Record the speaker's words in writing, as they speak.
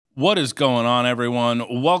What is going on,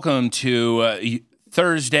 everyone? Welcome to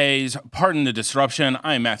Thursday's Pardon the Disruption.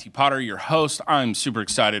 I'm Matthew Potter, your host. I'm super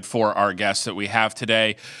excited for our guests that we have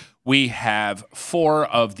today. We have four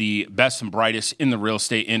of the best and brightest in the real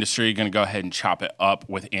estate industry. Going to go ahead and chop it up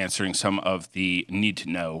with answering some of the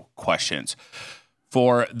need-to-know questions.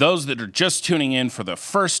 For those that are just tuning in for the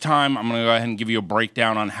first time, I'm going to go ahead and give you a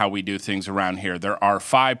breakdown on how we do things around here. There are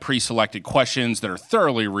 5 pre-selected questions that are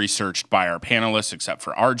thoroughly researched by our panelists, except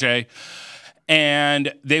for RJ,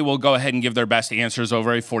 and they will go ahead and give their best answers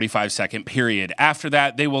over a 45-second period. After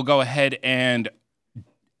that, they will go ahead and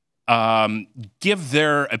give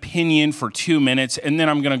their opinion for 2 minutes, and then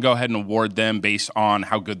I'm going to go ahead and award them based on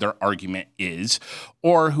how good their argument is,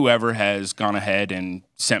 or whoever has gone ahead and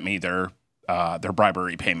sent me their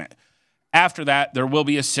bribery payment. After that, there will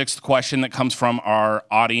be a 6th question that comes from our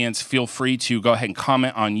audience. Feel free to go ahead and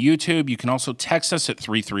comment on YouTube. You can also text us at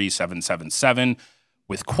 33777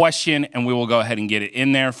 with question, and we will go ahead and get it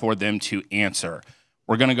in there for them to answer.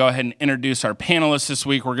 We're going to go ahead and introduce our panelists this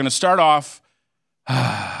week. We're going to start off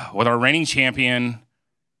with our reigning champion,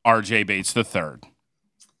 RJ Bates III.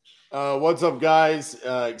 What's up, guys?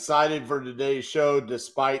 Excited for today's show,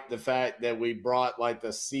 despite the fact that we brought like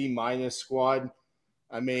the C- squad.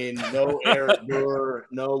 I mean, no Eric Brewer,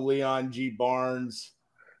 no Leon G. Barnes.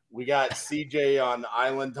 We got CJ on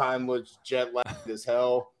island time, was jet lagged as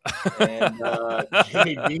hell. And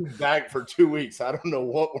Jimmy B's back for 2 weeks. I don't know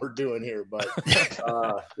what we're doing here, but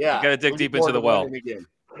yeah. You got to dig deep into the well.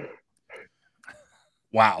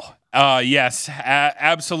 Wow. Yes,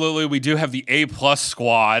 absolutely. We do have the A+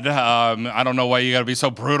 squad. I don't know why you got to be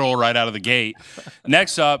so brutal right out of the gate.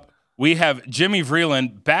 Next up, we have Jimmy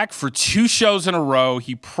Vreeland back for 2 shows in a row.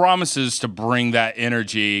 He promises to bring that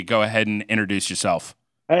energy. Go ahead and introduce yourself.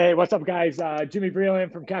 Hey, what's up, guys? Jimmy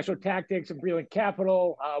Vreeland from Cashflow Tactics and Vreeland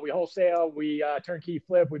Capital. We wholesale, we turnkey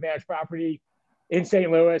flip, we manage property in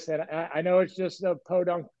St. Louis. And I know it's just a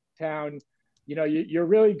podunk town. You know, you're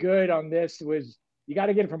really good on this. You got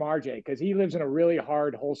to get it from RJ because he lives in a really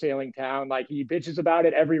hard wholesaling town. Like, he bitches about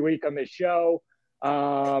it every week on this show.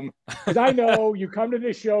 Because I know you come to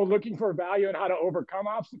this show looking for value and how to overcome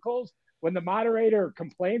obstacles. When the moderator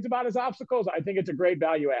complains about his obstacles, I think it's a great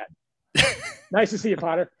value add. Nice to see you,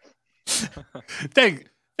 Potter.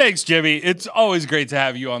 Thanks, Jimmy. It's always great to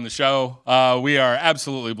have you on the show. We are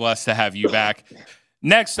absolutely blessed to have you back.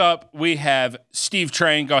 Next up, we have Steve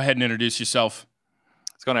Train. Go ahead and introduce yourself.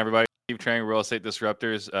 What's going on, everybody? Steve Train, Real Estate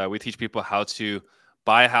Disruptors. We teach people how to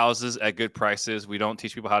buy houses at good prices. We don't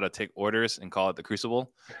teach people how to take orders and call it the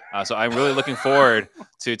crucible. So I'm really looking forward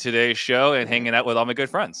to today's show and hanging out with all my good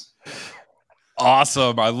friends.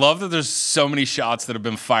 Awesome. I love that there's so many shots that have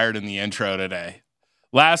been fired in the intro today.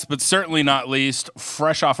 Last but certainly not least,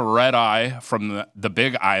 fresh off a red eye from the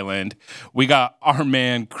Big Island, we got our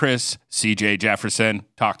man, Chris CJ Jefferson.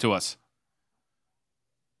 Talk to us.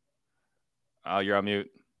 Oh, you're on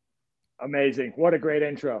mute. Amazing. What a great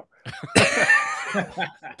intro. It's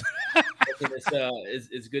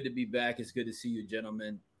good to be back. It's good to see you,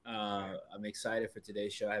 gentlemen. I'm excited for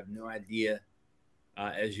today's show. I have no idea,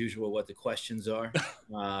 as usual, what the questions are.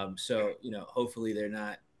 So, hopefully they're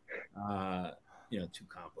not, too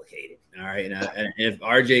complicated. All right. And if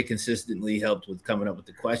RJ consistently helped with coming up with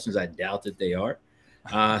the questions, I doubt that they are.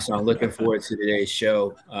 So I'm looking forward to today's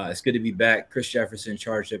show. It's good to be back. Chris Jefferson,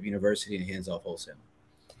 Charged Up University and Hands Off Wholesale.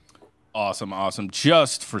 Awesome.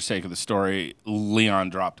 Just for sake of the story, Leon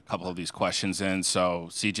dropped a couple of these questions in. So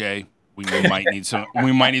CJ, we might need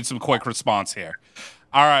some quick response here.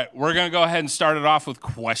 All right, we're going to go ahead and start it off with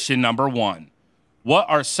question number 1. What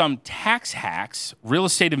are some tax hacks real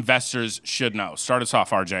estate investors should know? Start us off,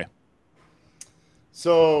 RJ.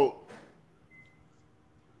 So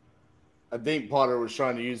I think Potter was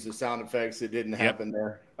trying to use the sound effects. It didn't happen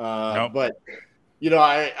there. Nope. But,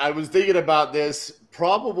 I was thinking about this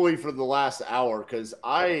probably for the last hour because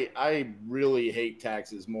I really hate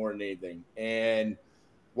taxes more than anything. And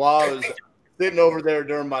while I was sitting over there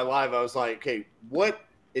during my live, I was like, okay, what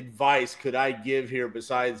advice could I give here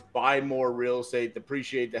besides buy more real estate,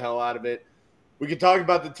 depreciate the hell out of it? We could talk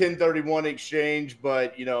about the 1031 exchange,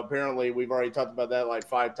 but, apparently we've already talked about that like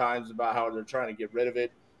 5 times about how they're trying to get rid of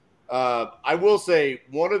it. I will say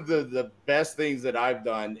one of the best things that I've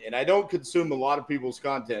done, and I don't consume a lot of people's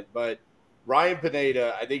content, but Ryan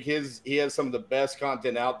Pineda, I think he has some of the best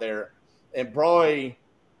content out there, and probably,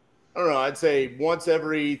 I don't know, I'd say once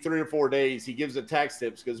every 3 or 4 days he gives a tax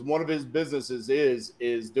tips because one of his businesses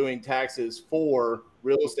is doing taxes for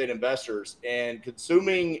real estate investors, and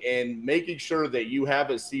consuming and making sure that you have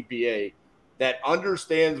a CPA that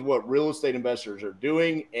understands what real estate investors are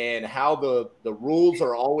doing and how the rules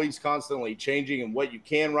are always constantly changing and what you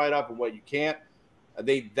can write up and what you can't. I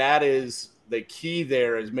think that is the key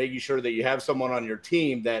there, is making sure that you have someone on your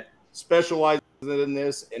team that specializes in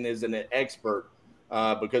this and is an expert,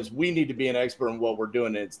 because we need to be an expert in what we're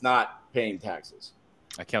doing, and it's not paying taxes.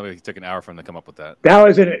 I can't believe it took an hour for him to come up with that. That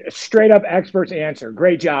was a straight up expert's answer.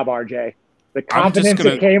 Great job, RJ. The confidence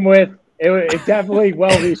it came with, it's definitely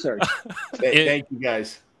well researched. Thank you,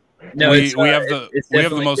 guys. No, we have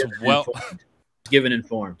the most informed.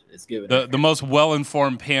 It's given the most well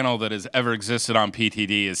informed panel that has ever existed on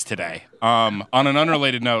PTD is today. On an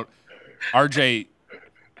unrelated note, RJ,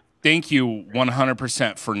 thank you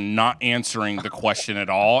 100% for not answering the question at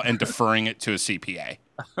all and deferring it to a CPA.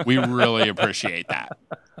 We really appreciate that.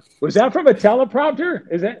 Was that from a teleprompter?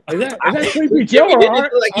 Is that Sleepy Joe or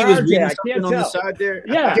like he was RJ? reading I something can't on tell. the side there?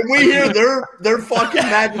 Yeah. Can we hear their fucking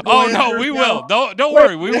magical Oh no, answers we now? will. Don't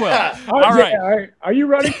worry, we will. RJ, All right. Are you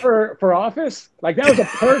running for office? Like, that was a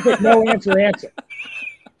perfect no answer.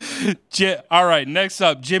 All right. Next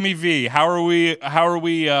up, Jimmy V. How are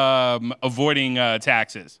we avoiding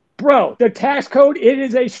taxes? Bro, the tax code, it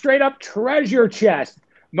is a straight up treasure chest.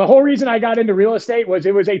 The whole reason I got into real estate was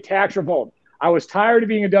it was a tax revolt. I was tired of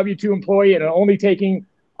being a W-2 employee and only taking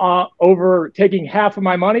half of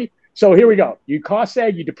my money. So here we go. You cost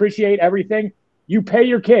seg, you depreciate everything. You pay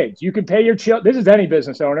your kids. You can pay your children. This is any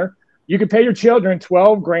business owner. You can pay your children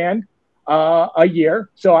 $12,000 a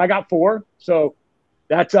year. So I got 4. So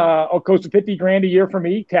that's close to $50,000 a year for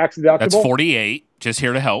me, tax deductible. That's 48. Just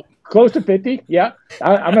here to help. Close to 50. Yeah.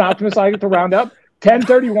 I'm an optimist. I like to round up.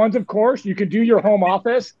 1031s, of course. You can do your home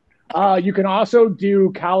office. You can also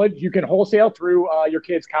do college. You can wholesale through your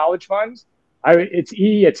kids' college funds.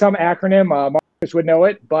 It's some acronym. Marcus would know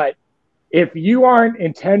it. But if you aren't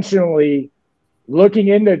intentionally looking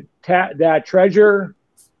into that treasure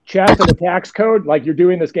chest of the tax code, like, you're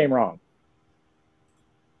doing this game wrong.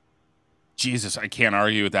 Jesus, I can't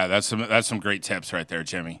argue with that. That's some great tips right there,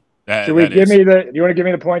 Jimmy. Do you want to give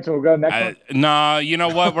me the points and we'll go next one? No, you know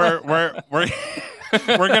what? We're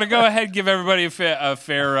we're gonna go ahead and give everybody a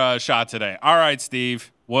fair shot today. All right, Steve.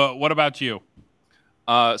 What about you?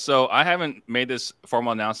 So I haven't made this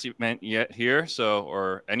formal announcement yet here,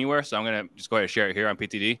 or anywhere. So I'm gonna just go ahead and share it here on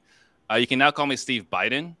PTD. You can now call me Steve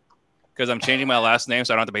Biden, because I'm changing my last name,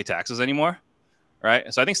 so I don't have to pay taxes anymore.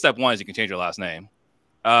 Right. So I think step 1 is you can change your last name.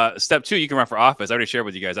 Step 2, you can run for office. I already shared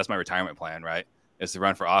with you guys. That's my retirement plan, right? Is to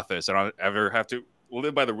run for office. I don't ever have to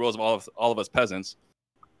live by the rules of all of us peasants.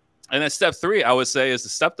 And then step 3, I would say, is the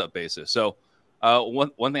stepped up basis. So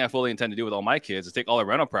one thing I fully intend to do with all my kids is take all the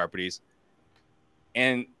rental properties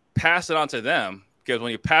and pass it on to them. Because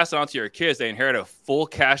when you pass it on to your kids, they inherit a full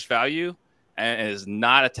cash value, and it is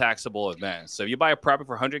not a taxable event. So if you buy a property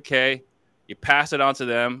for $100K, you pass it on to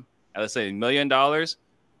them at, let's say, $1 million.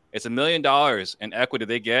 It's $1 million in equity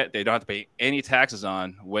they get. They don't have to pay any taxes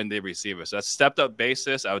on when they receive it. So that's stepped up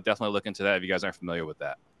basis. I would definitely look into that if you guys aren't familiar with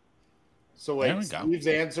that. So wait, Steve's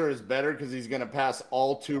answer is better because he's going to pass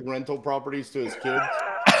all 2 rental properties to his kids?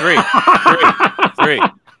 3.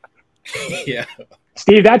 Yeah.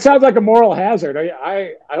 Steve, that sounds like a moral hazard.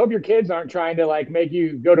 I hope your kids aren't trying to, like, make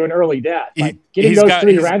you go to an early death. Like, getting those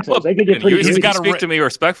 3 rentals, they could get pretty. He's got to speak to me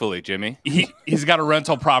respectfully, Jimmy. He's got a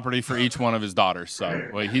rental property for each one of his daughters, so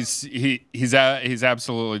he's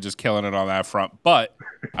absolutely just killing it on that front. But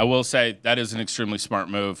I will say that is an extremely smart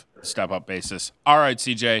move, step up basis. All right,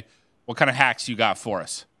 CJ, what kind of hacks you got for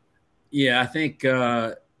us? Yeah, I think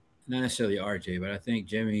not necessarily RJ, but I think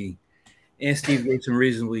Jimmy and Steve made some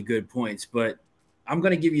reasonably good points. But I'm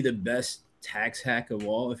going to give you the best tax hack of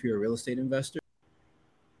all if you're a real estate investor.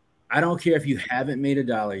 I don't care if you haven't made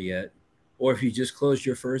 $1 yet, or if you just closed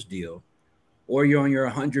your first deal, or you're on your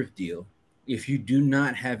 100th deal. If you do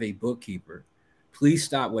not have a bookkeeper, please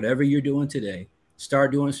stop whatever you're doing today.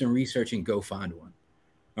 Start doing some research and go find one.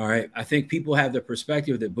 All right. I think people have the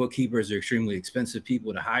perspective that bookkeepers are extremely expensive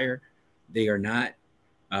people to hire. They are not.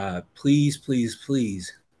 Please, please,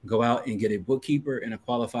 please go out and get a bookkeeper and a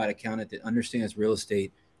qualified accountant that understands real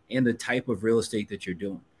estate and the type of real estate that you're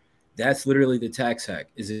doing. That's literally the tax hack,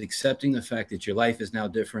 is accepting the fact that your life is now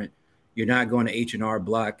different. You're not going to H&R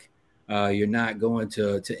Block. You're not going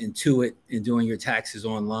to Intuit and doing your taxes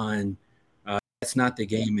online. That's not the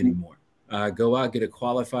game anymore. Go out, get a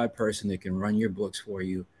qualified person that can run your books for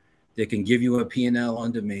you, that can give you a P&L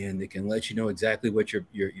on demand, that can let you know exactly what your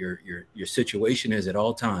situation is at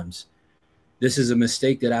all times. This is a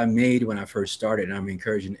mistake that I made when I first started, and I'm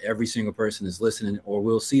encouraging every single person that's listening or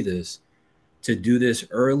will see this to do this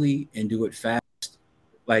early and do it fast.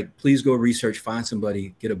 Like, please go research, find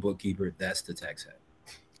somebody, get a bookkeeper. That's the tax hack.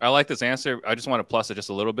 I like this answer. I just want to plus it just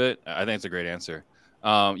a little bit. I think it's a great answer.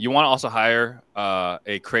 You want to also hire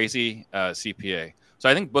a crazy CPA. So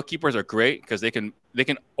I think bookkeepers are great because they can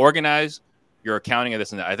organize your accounting and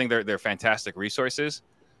this and that. I think they're fantastic resources.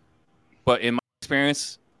 But in my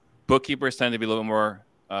experience, bookkeepers tend to be a little more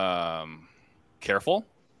careful.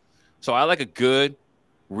 So I like a good,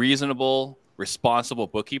 reasonable, responsible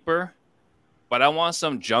bookkeeper. But I want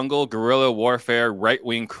some jungle guerrilla warfare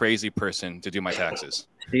right-wing crazy person to do my taxes.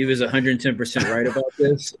 Steve is 110% right about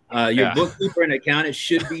this. Your bookkeeper and accountant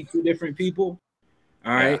should be two different people.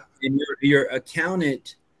 All right. Yeah. And your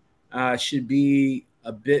accountant should be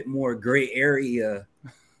a bit more gray area,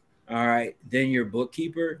 all right, than your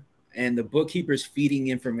bookkeeper. And the bookkeeper's feeding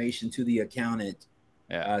information to the accountant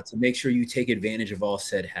to make sure you take advantage of all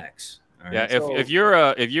said hacks. All right? Yeah, if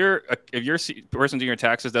your person doing your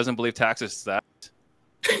taxes doesn't believe taxes that,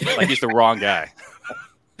 like he's the wrong guy.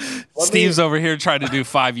 Steve's over here trying to do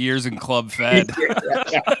 5 years in Club Fed.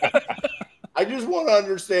 I just want to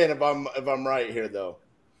understand if I'm right here, though.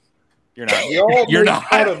 You're not. You're not.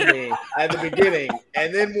 Fun of me at the beginning,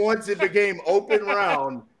 and then once it became open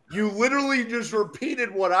round, you literally just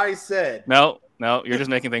repeated what I said. No, you're just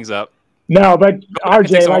making things up. No, but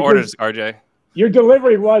RJ, like orders, RJ. Your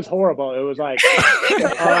delivery was horrible. It was like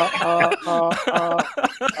get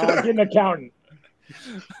an accountant.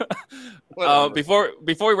 Before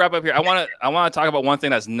we wrap up here, I want to talk about one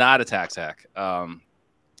thing that's not a tax hack.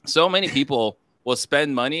 So many people will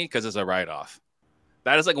spend money because it's a write-off.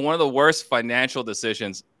 That is like one of the worst financial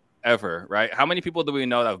decisions ever, right? How many people do we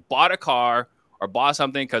know that have bought a car or bought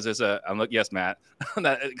something because it's yes, Matt,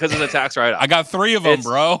 because it's a tax write-off? I got 3 of them,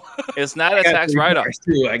 bro. It's not a tax write-off.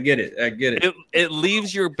 Too. I get it. It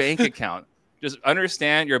leaves your bank account. Just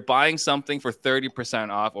understand you're buying something for 30%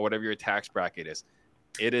 off or whatever your tax bracket is.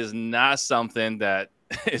 It is not something that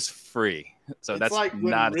is free. So that's like when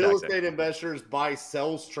not real estate investors buy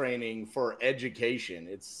sales training for education.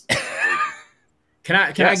 It's Can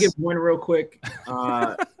I give one real quick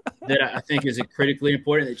that I think is critically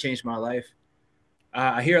important that changed my life?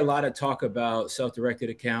 I hear a lot of talk about self-directed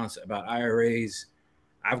accounts, about IRAs.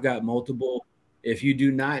 I've got multiple. If you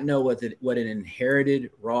do not know what an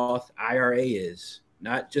inherited Roth IRA is,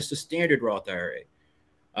 not just a standard Roth IRA,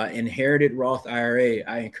 inherited Roth IRA,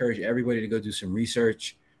 I encourage everybody to go do some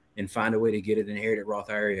research and find a way to get an inherited Roth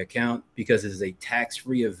IRA account because it is a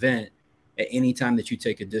tax-free event at any time that you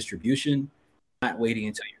take a distribution, not waiting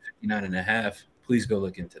until you're 59 and a half. Please go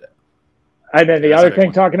look into that. And then the other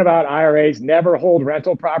thing, talking about IRAs, never hold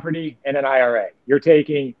rental property in an IRA. You're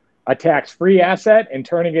taking a tax-free asset and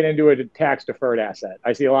turning it into a tax-deferred asset.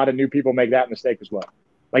 I see a lot of new people make that mistake as well.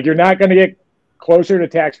 Like you're not going to get closer to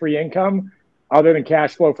tax-free income other than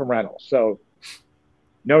cash flow from rentals. So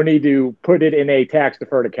no need to put it in a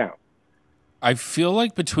tax-deferred account. I feel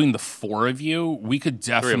like between the 4 of you, we could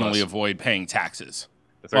definitely avoid paying taxes.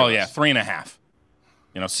 Well, 3.5.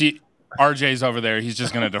 You know, see, RJ's over there. He's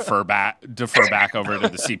just going to defer back over to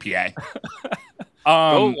the CPA.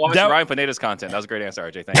 Go watch Ryan Pineda's content. That was a great answer,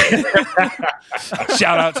 RJ. Thank you.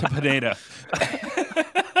 Shout out to Pineda.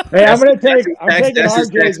 Hey, I'm taking RJ's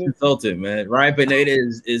tax consultant, man. Ryan Pineda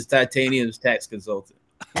is Titanium's tax consultant.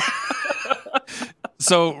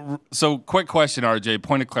 So quick question, RJ.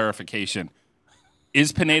 Point of clarification: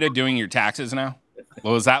 is Pineda doing your taxes now?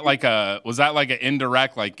 Was that like an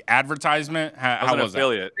indirect advertisement? How was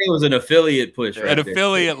affiliate? It was an affiliate push. An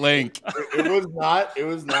affiliate link. It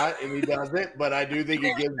was not, and he doesn't. But I do think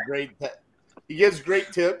he gives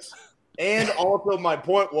great tips. And also, my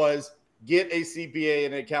point was get a CPA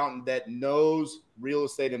and an accountant that knows real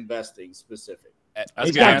estate investing specific. That's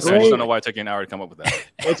a good answer. I just don't know why it took you an hour to come up with that.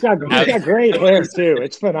 It's got great hair too.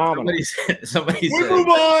 It's phenomenal. Somebody we move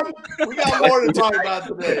on. We got more to talk about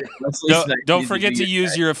today. Don't forget to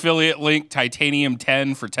use your affiliate link Titanium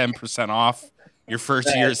 10 for 10% off your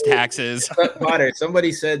first year's taxes. Potter,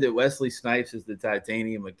 somebody said that Wesley Snipes is the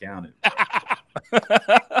Titanium accountant.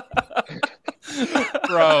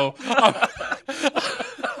 Bro.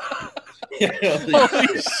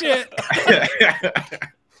 Holy shit.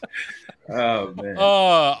 Oh man!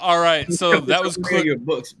 All right. So that was your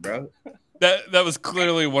books, bro. That was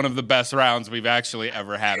clearly one of the best rounds we've actually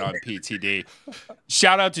ever had on PTD.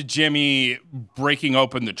 Shout out to Jimmy breaking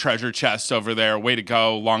open the treasure chest over there. Way to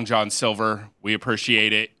go, Long John Silver. We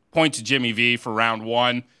appreciate it. Point to Jimmy V for round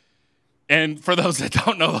 1. And for those that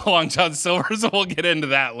don't know the Long John Silvers, we'll get into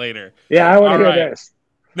that later. Yeah, I want to hear this.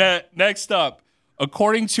 Next up,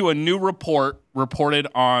 according to a new report reported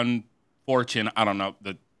on Fortune, I don't know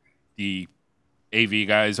the AV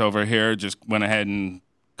guys over here just went ahead and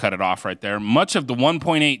cut it off right there. Much of the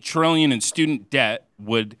 $1.8 trillion in student debt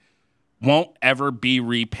would won't ever be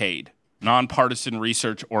repaid, nonpartisan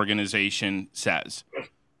research organization says.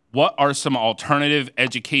 What are some alternative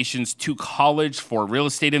educations to college for real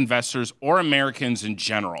estate investors or Americans in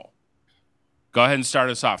general? Go ahead and start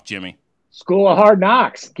us off, Jimmy. School of Hard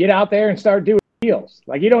Knocks. Get out there and start doing deals.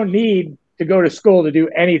 Like, you don't need to go to school to do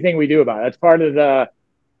anything we do about it. That's part of the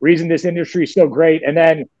reason this industry is so great. And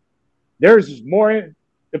then there's more.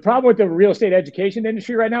 The problem with the real estate education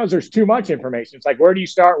industry right now is there's too much information. It's like, where do you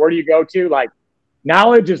start? Where do you go to? Like,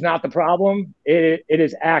 knowledge is not the problem. It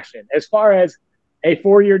is action. As far as a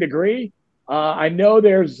 4-year degree, I know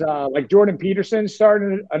there's like Jordan Peterson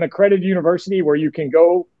started an accredited university where you can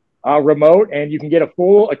go remote and you can get a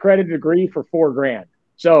full accredited degree for $4,000.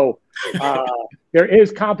 So there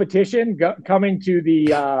is competition coming to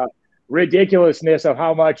the ridiculousness of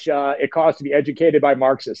how much it costs to be educated by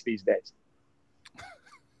Marxists these days.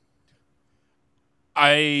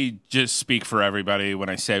 I just speak for everybody when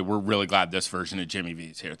I say we're really glad this version of Jimmy V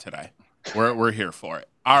is here today. We're here for it.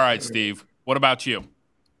 All right, Steve. What about you?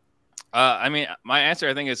 I mean, my answer,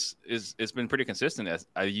 I think, is it's been pretty consistent.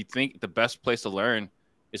 You think the best place to learn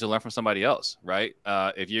is to learn from somebody else, right?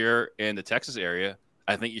 If you're in the Texas area,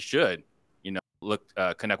 I think you should,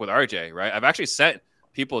 connect with RJ, right? I've actually sent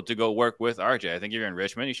people to go work with RJ. I think you're in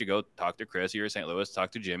Richmond, you should go talk to Chris. You're in St. Louis,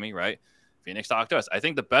 talk to Jimmy, right? Phoenix, talk to us. I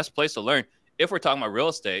think the best place to learn, if we're talking about real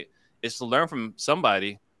estate, is to learn from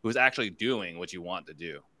somebody who's actually doing what you want to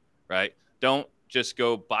do, right? Don't just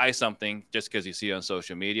go buy something just because you see it on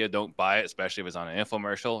social media. Don't buy it, especially if it's on an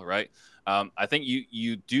infomercial, right? I think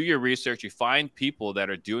you do your research, you find people that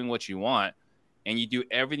are doing what you want, and you do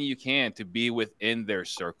everything you can to be within their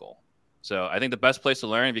circle. So I think the best place to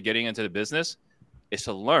learn if you're getting into the business is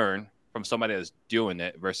to learn from somebody that's doing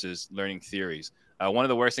it versus learning theories. One of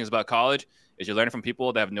the worst things about college is you're learning from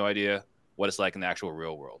people that have no idea what it's like in the actual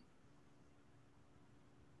real world.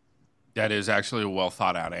 That is actually a well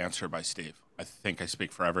thought out answer by Steve. I think I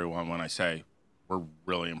speak for everyone when I say we're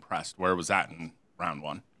really impressed. Where was that in round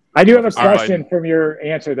one? I do have a question from your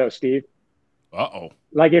answer, though, Steve. Uh-oh.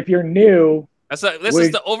 Like, if you're new, this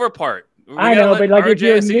is the over part. I know, but like, if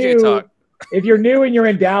you're new and you're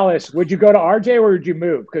in Dallas, would you go to RJ or would you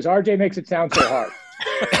move? Because RJ makes it sound so hard.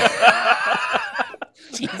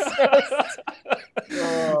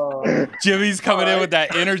 Jimmy's coming in with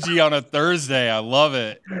that energy on a Thursday. I love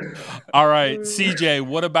it. All right, CJ,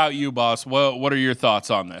 what about you, boss? What are your thoughts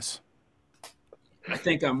on this? I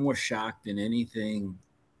think I'm more shocked than anything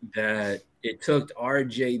that it took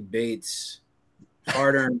RJ Bates'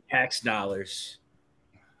 hard-earned tax dollars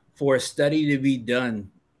for a study to be done,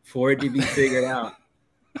 for it to be figured out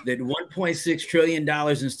that $1.6 trillion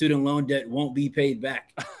in student loan debt won't be paid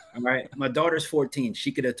back. All right. My daughter's 14.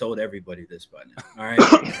 She could have told everybody this by now. All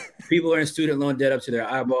right. People are in student loan debt up to their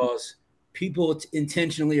eyeballs. People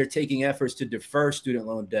intentionally are taking efforts to defer student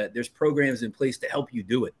loan debt. There's programs in place to help you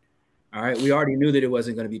do it. All right. We already knew that it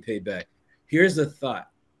wasn't going to be paid back. Here's the thought.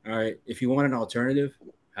 All right. If you want an alternative,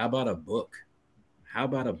 how about a book? How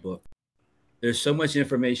about a book? There's so much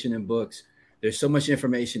information in books. There's so much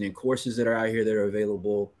information in courses that are out here that are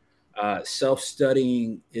available.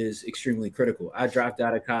 Self-studying is extremely critical. I dropped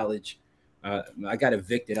out of college. I got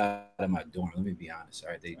evicted out of my dorm. Let me be honest.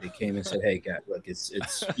 All right. They came and said, hey, God, look, it's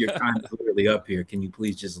your time is literally up here. Can you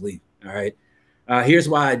please just leave? All right. Here's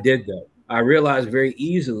why I did, though. I realized very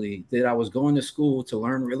easily that I was going to school to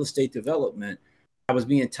learn real estate development. I was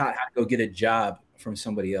being taught how to go get a job from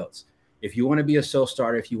somebody else. If you want to be a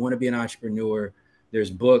self-starter, if you want to be an entrepreneur,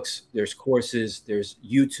 there's books, there's courses, there's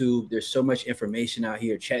YouTube. There's so much information out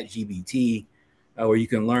here, ChatGPT, where you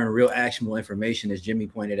can learn real actionable information, as Jimmy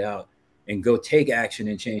pointed out, and go take action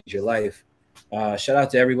and change your life. Shout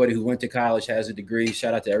out to everybody who went to college, has a degree.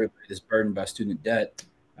 Shout out to everybody that's burdened by student debt.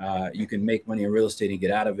 You can make money in real estate and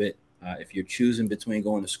get out of it. If you're choosing between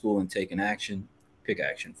going to school and taking action, pick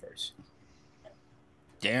action first.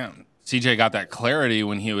 Damn. CJ got that clarity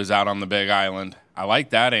when he was out on the Big Island. I like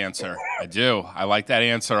that answer. I do. I like that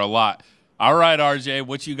answer a lot. All right, RJ,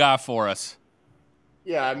 what you got for us?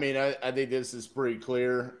 Yeah, I mean, I think this is pretty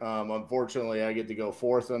clear. Unfortunately, I get to go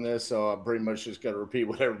fourth on this, so I'm pretty much just going to repeat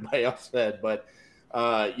what everybody else said. But,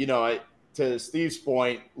 to Steve's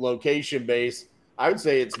point, location-based, I would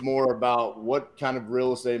say it's more about what kind of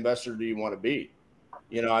real estate investor do you want to be?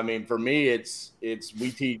 For me, it's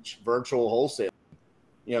we teach virtual wholesale.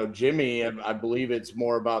 Jimmy, I believe it's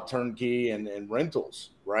more about turnkey and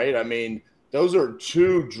rentals, right? I mean, those are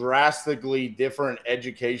two drastically different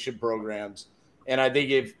education programs. And I think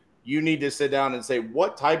if you need to sit down and say,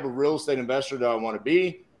 what type of real estate investor do I want to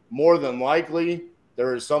be? More than likely,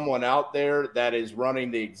 there is someone out there that is running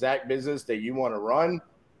the exact business that you want to run.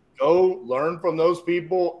 go learn from those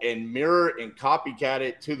people and mirror and copycat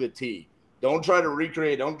it to the T. Don't try to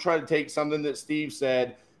recreate. Don't try to take something that Steve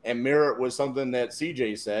said and mirror it with something that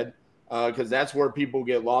CJ said, because that's where people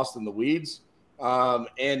get lost in the weeds.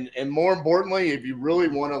 And more importantly, if you really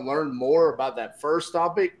want to learn more about that first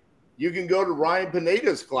topic, you can go to Ryan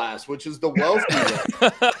Pineda's class, which is the wealthy way.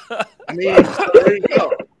 I mean, so there you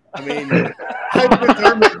go. I mean, I've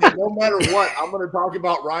determined that no matter what, I'm going to talk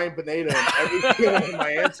about Ryan Pineda and everything in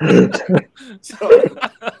my answer. So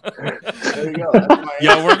there you go.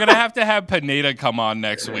 Yeah, we're gonna have to have Pineda come on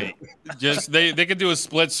next week. Just they could do a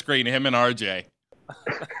split screen, him and RJ.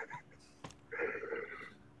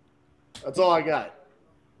 That's all I got.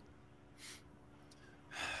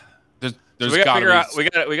 There's so we got to figure out. be...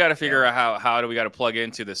 We got to figure out how do we got to plug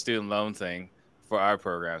into the student loan thing for our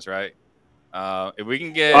programs, right? If we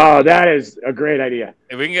can get that is a great idea.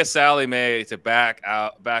 If we can get Sally Mae to back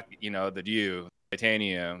the U,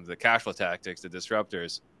 Titanium, the cash flow tactics, the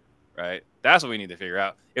disruptors, right? That's what we need to figure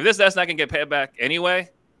out. If that's not gonna get paid back anyway,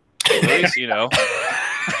 at least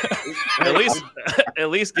at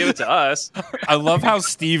least give it to us. I love how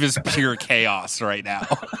Steve is pure chaos right now.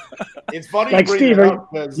 It's funny. Like Steve, are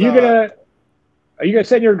you gonna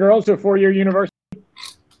send your girls to a 4-year university?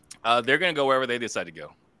 They're gonna go wherever they decide to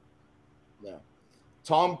go. Yeah.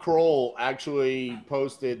 Tom Kroll actually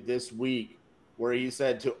posted this week where he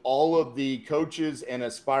said to all of the coaches and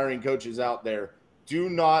aspiring coaches out there, do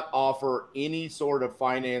not offer any sort of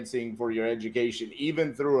financing for your education,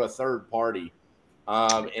 even through a third party.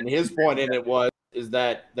 And his point in it is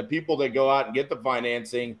that the people that go out and get the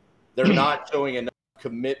financing, they're not showing enough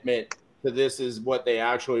commitment to this is what they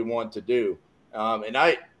actually want to do. And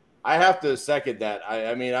I have to second that.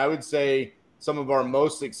 I mean, I would say some of our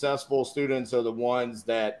most successful students are the ones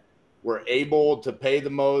that were able to pay the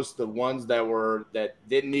most, the ones that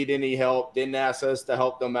didn't need any help, didn't ask us to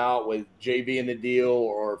help them out with JV in the deal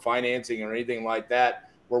or financing or anything like that,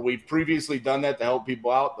 where we've previously done that to help people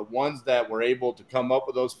out. The ones that were able to come up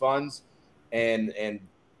with those funds and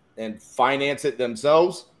finance it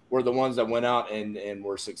themselves were the ones that went out and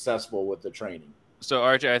were successful with the training. So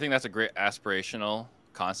RJ, I think that's a great aspirational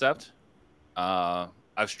concept. I've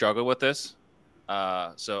struggled with this.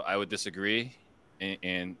 So I would disagree.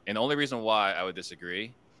 And the only reason why I would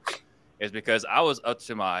disagree is because I was up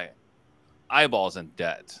to my eyeballs in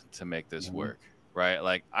debt to make this work, right?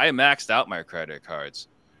 Like I maxed out my credit cards.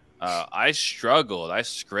 I struggled. I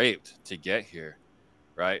scraped to get here,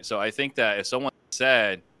 right? So I think that if someone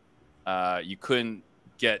said you couldn't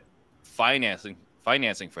get financing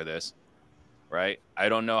for this, right? I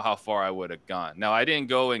don't know how far I would have gone. Now, I didn't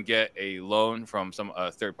go and get a loan from some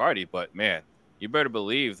third party, but man, you better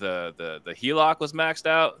believe the HELOC was maxed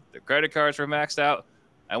out. The credit cards were maxed out.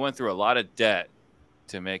 I went through a lot of debt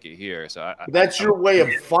to make it here. So that's your way of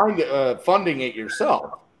funding it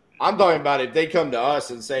yourself. I'm talking about if they come to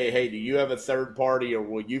us and say, hey, do you have a third party or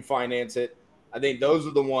will you finance it? I think those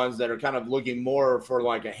are the ones that are kind of looking more for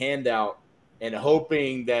like a handout and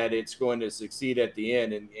hoping that it's going to succeed at the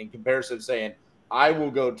end in comparison to saying, I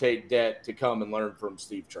will go take debt to come and learn from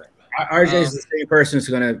Steve Train. RJ is the same person who's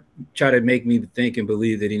going to try to make me think and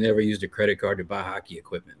believe that he never used a credit card to buy hockey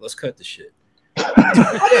equipment. Let's cut the shit. Let's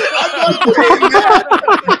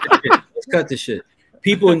cut the shit.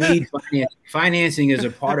 People need financing. Financing is a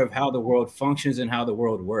part of how the world functions and how the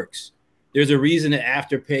world works. There's a reason that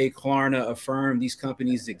Afterpay, Klarna, Affirm, these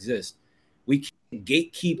companies exist. We can't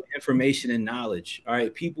gatekeep information and knowledge. All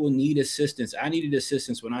right, people need assistance. I needed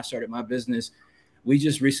assistance when I started my business. We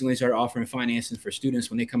just recently started offering financing for students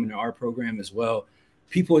when they come into our program as well.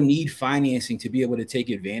 People need financing to be able to take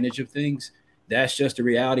advantage of things. That's just the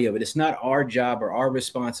reality of it. It's not our job or our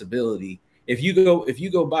responsibility. If you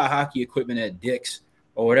go buy hockey equipment at Dick's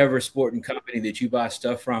or whatever sporting company that you buy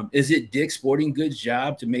stuff from, is it Dick's Sporting Goods'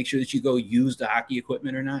 job to make sure that you go use the hockey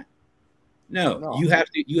equipment or not? No. You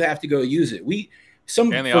have to go use it.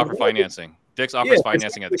 And they offer financing. Dick's offers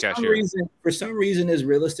financing at the cashier. For some reason, as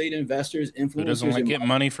real estate investors, influencers, who doesn't like getting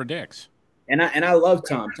money for Dick's? And I love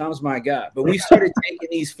Tom. Tom's my guy. But we started taking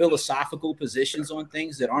these philosophical positions on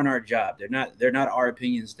things that aren't our job. They're not our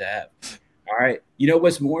opinions to have. All right. You know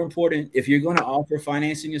what's more important? If you're going to offer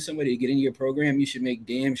financing to somebody to get into your program, you should make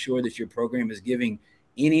damn sure that your program is giving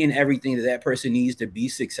any and everything that person needs to be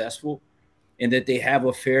successful, and that they have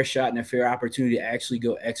a fair shot and a fair opportunity to actually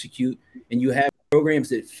go execute. And you have programs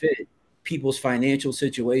that fit people's financial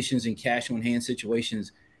situations and cash on hand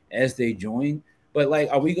situations as they join. But like,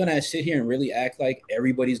 are we going to sit here and really act like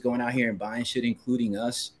everybody's going out here and buying shit, including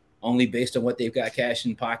us, only based on what they've got cash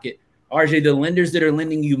in pocket? RJ, the lenders that are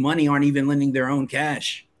lending you money aren't even lending their own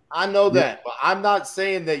cash. I know that, but I'm not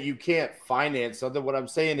saying that you can't finance something. What I'm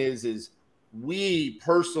saying is we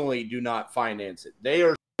personally do not finance it. They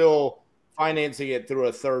are still financing it through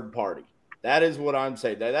a third party. That is what I'm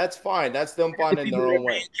saying. That's fine. That's them finding their own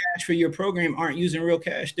way. Cash for your program aren't using real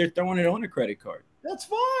cash. They're throwing it on a credit card. That's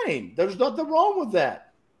fine. There's nothing wrong with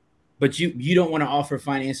that. But you don't want to offer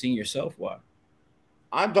financing yourself. Why?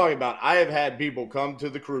 I'm talking about I have had people come to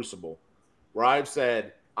the Crucible where I've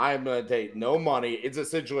said, I'm going to take no money. It's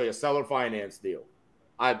essentially a seller finance deal.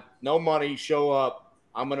 No money, show up.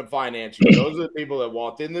 I'm going to finance you. Those are the people that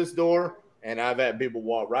walked in this door, and I've had people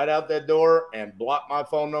walk right out that door and block my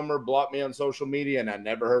phone number, block me on social media, and I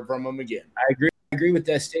never heard from them again. I agree with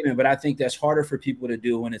that statement, but I think that's harder for people to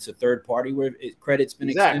do when it's a third party where credit's been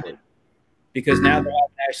extended. Because now they're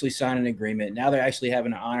actually signing an agreement. Now they're actually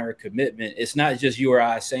having to honor a commitment. It's not just you or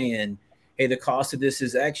I saying, hey, the cost of this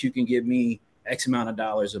is X. You can give me X amount of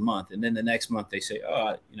dollars a month. And then the next month they say,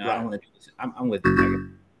 I don't want to do this. I'm with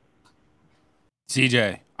you.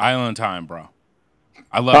 CJ, island time, bro.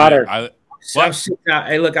 I love it.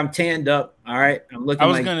 Hey, look, I'm tanned up. All right. I'm looking.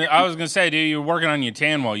 I was gonna say, dude, you're working on your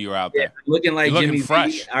tan while you were out there. I'm looking like you're Jimmy looking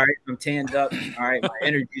fresh. V. All right. I'm tanned up. All right. My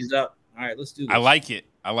energy's up. All right. Let's do this. I like it.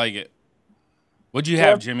 What'd you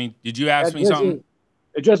have, Jimmy? Did you ask me something?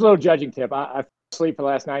 Just a little judging tip. I fell asleep for the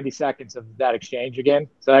last 90 seconds of that exchange again.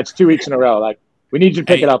 So that's 2 weeks in a row. Like, we need you to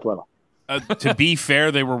pick it up a little. To be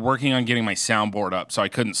fair, they were working on getting my soundboard up, so I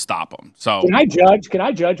couldn't stop them. So Can I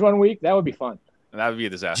judge 1 week? That would be fun. That would be a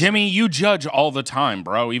disaster. Jimmy, you judge all the time,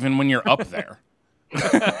 bro, even when you're up there.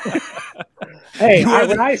 Hey, you are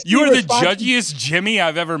the judgiest Jimmy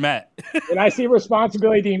I've ever met. When I see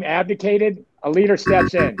responsibility being abdicated, a leader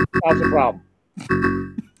steps in. Solves the problem.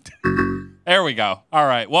 There we go. All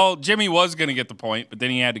right. Well, Jimmy was going to get the point, but then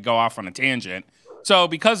he had to go off on a tangent. So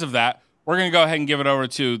because of that, we're going to go ahead and give it over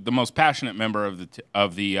to the most passionate member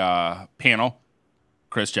of the panel,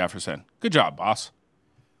 Chris Jefferson. Good job, boss.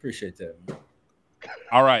 Appreciate that.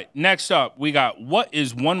 All right. Next up, we got, what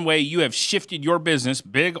is one way you have shifted your business,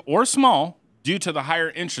 big or small, due to the higher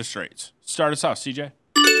interest rates? Start us off, CJ.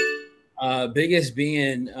 Biggest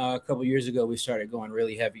being a couple years ago, we started going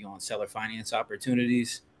really heavy on seller finance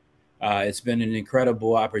opportunities. It's been an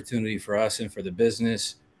incredible opportunity for us and for the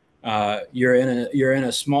business. You're in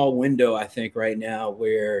a small window, I think, right now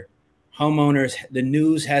where homeowners,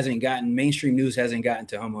 mainstream news hasn't gotten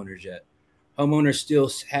to homeowners yet. Homeowners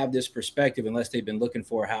still have this perspective, unless they've been looking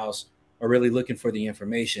for a house or really looking for the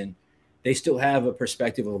information. They still have a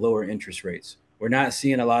perspective of lower interest rates. We're not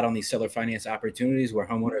seeing a lot on these seller finance opportunities where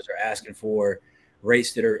homeowners are asking for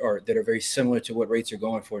rates that are very similar to what rates are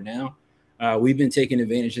going for now. We've been taking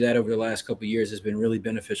advantage of that over the last couple of years. It's been really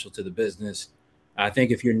beneficial to the business. I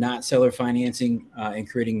think if you're not seller financing and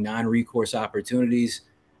creating non-recourse opportunities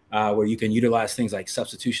where you can utilize things like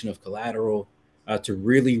substitution of collateral to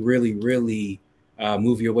really, really, really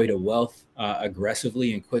move your way to wealth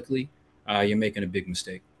aggressively and quickly, you're making a big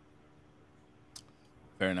mistake.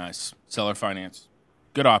 Very nice. Seller finance.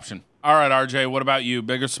 Good option. All right, RJ, what about you?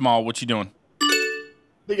 Big or small? What you doing? I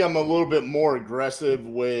think I'm a little bit more aggressive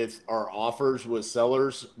with our offers with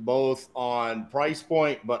sellers, both on price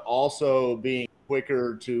point, but also being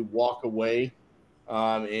quicker to walk away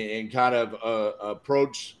and kind of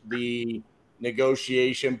approach the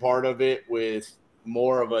negotiation part of it with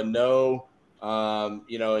more of a no.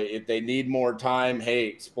 If they need more time, hey,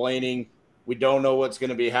 explaining we don't know what's going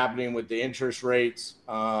to be happening with the interest rates. So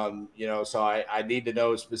I need to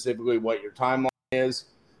know specifically what your timeline is,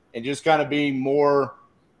 and just kind of being more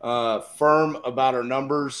firm about our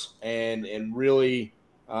numbers and really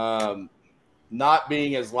not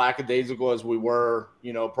being as lackadaisical as we were,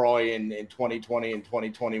 probably in 2020 and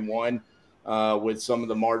 2021 with some of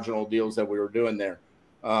the marginal deals that we were doing there.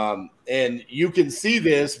 And you can see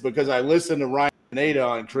this because I listened to Ryan Pineda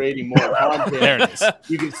on creating more content. There it is.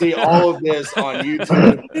 You can see all of this on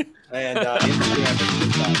YouTube and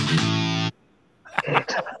Instagram.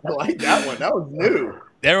 I like that one. That was new.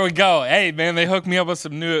 There we go. Hey, man, they hooked me up with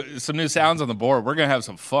some new sounds on the board. We're going to have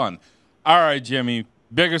some fun. All right, Jimmy,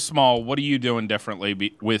 big or small, what are you doing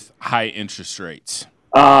differently with high interest rates?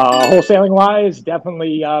 Wholesaling wise,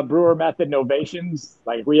 definitely brewer method novations.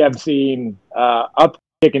 Like, we have seen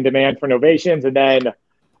uptick in demand for novations, and then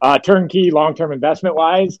turnkey long-term investment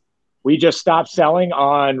wise, we just stopped selling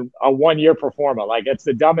on a 1-year pro forma. Like, it's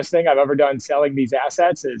the dumbest thing I've ever done selling these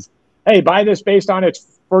assets is, hey, buy this based on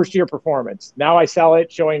its first year performance. Now I sell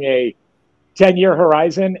it showing a 10-year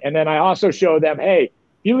horizon. And then I also show them, hey, if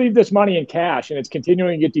you leave this money in cash and it's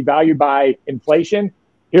continuing to get devalued by inflation,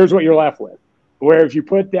 here's what you're left with. Where if you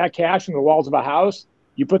put that cash in the walls of a house,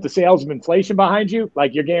 you put the sales of inflation behind you,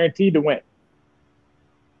 like, you're guaranteed to win.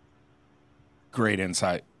 Great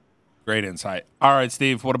insight. Great insight. All right,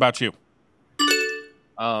 Steve, what about you?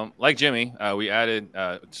 Like Jimmy, we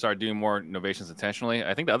started doing more novations intentionally.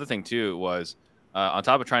 I think the other thing too was on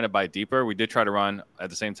top of trying to buy deeper, we did try to run at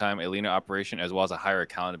the same time a leaner operation as well as a higher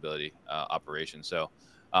accountability operation. So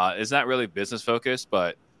it's not really business focused,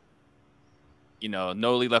 but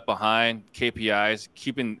no lead left behind, KPIs,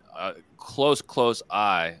 keeping a close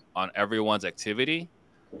eye on everyone's activity.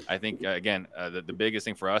 I think again, the biggest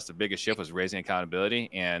thing for us, the biggest shift was raising accountability,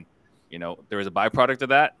 and there was a byproduct of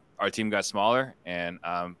that. Our team got smaller, and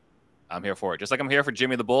I'm here for it. Just like I'm here for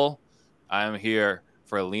Jimmy the Bull, I'm here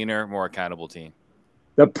for a leaner, more accountable team.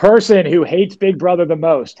 The person who hates Big Brother the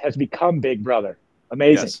most has become Big Brother.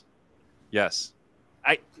 Amazing. Yes.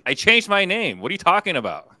 I changed my name. What are you talking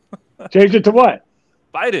about? Changed it to what?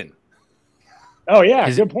 Biden. Oh, yeah,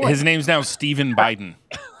 good point. His name's now Stephen Biden.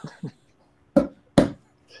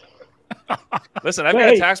 Listen, I've got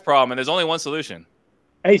a tax problem, and there's only one solution.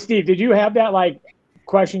 Hey, Steve, did you have that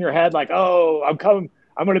question in your head I'm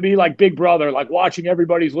going to be like Big Brother, like watching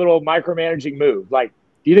everybody's little micromanaging move?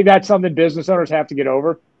 Do you think that's something business owners have to get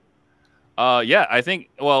over? Yeah, I think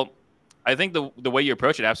the way you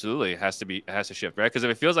approach it absolutely has to shift, right? Because if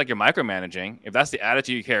it feels like you're micromanaging, if that's the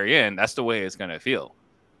attitude you carry in, that's the way it's going to feel.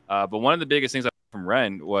 But one of the biggest things I learned from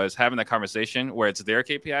Ren was having that conversation where it's their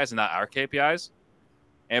KPIs and not our KPIs.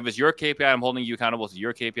 And if it's your KPI, I'm holding you accountable to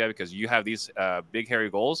your KPI because you have these big, hairy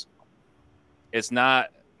goals. It's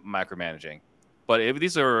not micromanaging. But if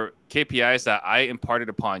these are KPIs that I imparted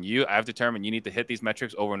upon you, I've determined you need to hit these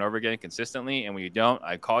metrics over and over again consistently. And when you don't,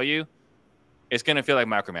 I call you. It's going to feel like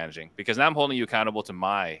micromanaging because now I'm holding you accountable to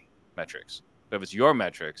my metrics. But if it's your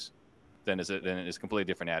metrics, then it's a completely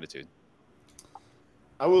different attitude.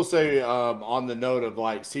 I will say on the note of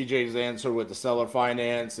CJ's answer with the seller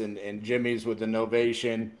finance and Jimmy's with the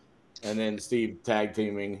novation, and then Steve tag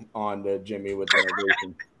teaming on to Jimmy with the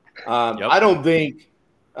novation. Yep. I don't think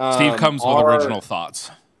Steve comes with original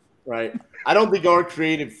thoughts. Right. I don't think our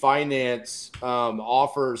creative finance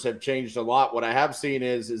offers have changed a lot. What I have seen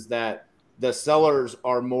is that the sellers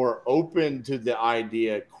are more open to the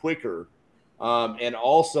idea quicker. And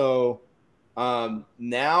also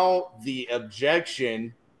now the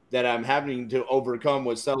objection that I'm having to overcome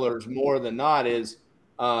with sellers more than not is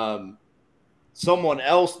someone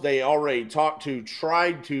else they already talked to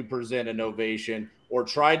tried to present a novation or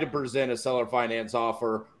tried to present a seller finance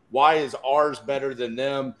offer. Why is ours better than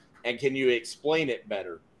them? And can you explain it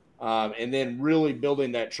better? And then really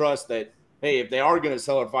building that trust that, hey, if they are going to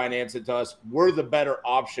seller finance it to us, we're the better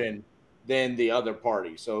option than the other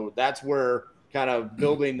party. So that's where kind of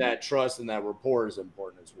building that trust and that rapport is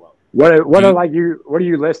important as well. What are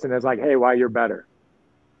you listing as hey, why you're better?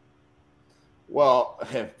 Well,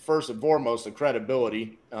 first and foremost, the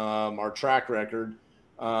credibility, our track record.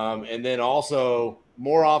 And then also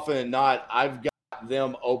more often than not, I've got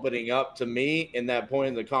them opening up to me in that point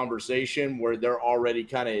in the conversation where they're already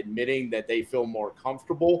kind of admitting that they feel more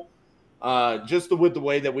comfortable. Just with the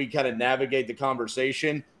way that we kind of navigate the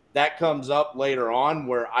conversation, that comes up later on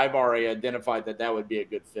where I've already identified that would be a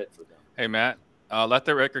good fit for them. Hey, Matt, let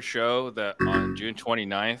the record show that on June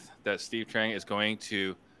 29th that Steve Trang is going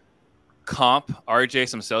to comp RJ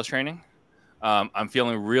some sales training. I'm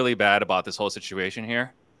feeling really bad about this whole situation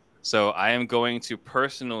here. So I am going to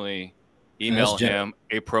personally email him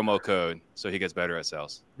a promo code so he gets better at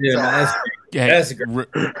sales. Yeah, that's great.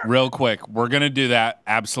 Real quick, we're going to do that.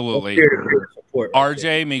 Absolutely.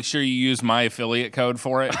 RJ, make sure you use my affiliate code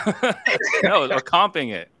for it. No, we're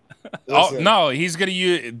comping it. Oh, no, he's going to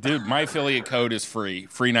use – dude, my affiliate code is free.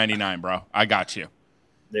 Free 99, bro. I got you.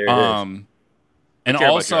 There it is. And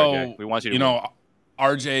also, you, we want you to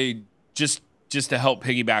RJ, just to help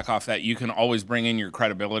piggyback off that, you can always bring in your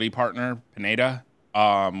credibility partner, Pineda,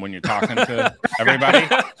 when you're talking to everybody.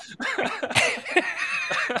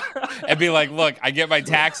 And be like, look, I get my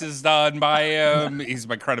taxes done by him. He's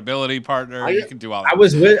my credibility partner. You can do all that. I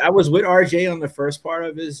was with RJ on the first part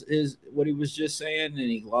of his what he was just saying, and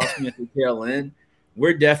he lost me at the tail end.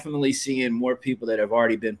 We're definitely seeing more people that have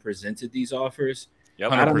already been presented these offers.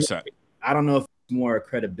 Yep, 100%. I don't know if it's more a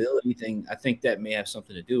credibility thing. I think that may have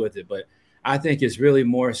something to do with it, but I think it's really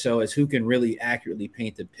more so as who can really accurately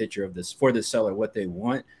paint the picture of this for the seller, what they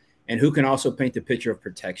want, and who can also paint the picture of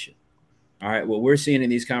protection. All right, what we're seeing in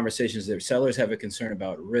these conversations, that sellers have a concern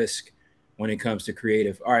about risk when it comes to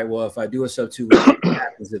creative. All right, well, if I do a sub-2, what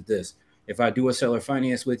happens with this? If I do a seller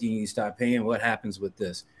finance with you and you stop paying, what happens with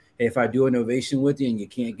this? Hey, if I do a novation with you and you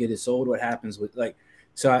can't get it sold, what happens with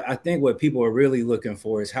So I think what people are really looking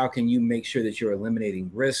for is how can you make sure that you're eliminating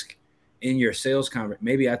risk in your sales conversation.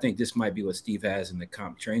 Maybe I think this might be what Steve has in the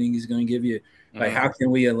comp training he's going to give you. Like, how can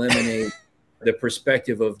we eliminate the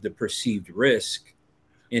perspective of the perceived risk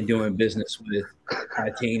in doing business with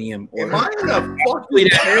Titanium. Am I in a fucking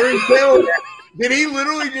fairy tale? Did he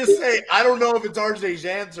literally just say, I don't know if it's RJ's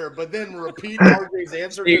answer, but then repeat RJ's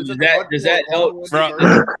answer? Steve, does that help?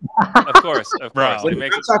 Of course.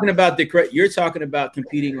 I'm talking about you're talking about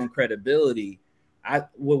competing on credibility.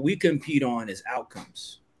 What we compete on is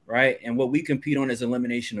outcomes, right? And what we compete on is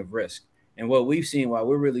elimination of risk. And what we've seen, while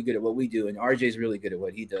we're really good at what we do, and RJ's really good at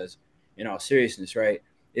what he does, in all seriousness, right,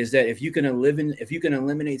 is that if you can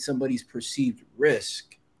eliminate somebody's perceived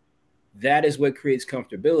risk, that is what creates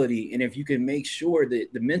comfortability. And if you can make sure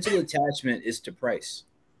that the mental attachment is to price.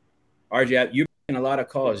 RJ, you're getting a lot of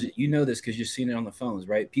calls. You know this because you've seen it on the phones,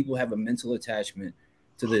 right? People have a mental attachment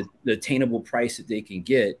to the attainable price that they can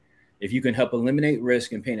get. If you can help eliminate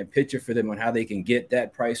risk and paint a picture for them on how they can get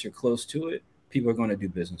that price or close to it, people are going to do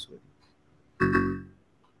business with you.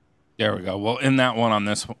 There we go. Well, in that one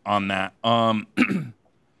on that, I'm going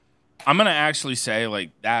to actually say like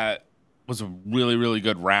that was a really, really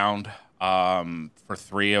good round for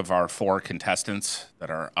 3 of our 4 contestants that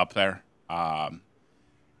are up there.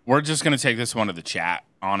 We're just going to take this one to the chat,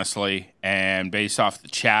 honestly. And based off the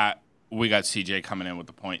chat, we got CJ coming in with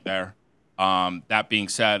the point there. That being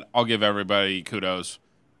said, I'll give everybody kudos.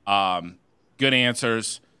 Good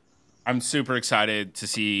answers. I'm super excited to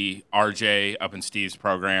see RJ up in Steve's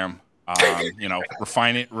program.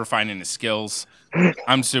 Refining his skills.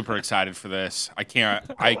 I'm super excited for this. I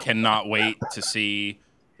cannot wait to see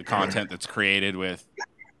the content that's created with,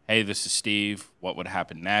 hey, this is Steve. What would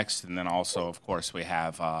happen next? And then also, of course, we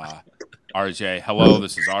have RJ. Hello,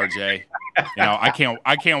 this is RJ.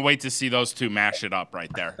 I can't wait to see those two mash it up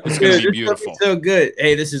right there. It's gonna be beautiful. So good.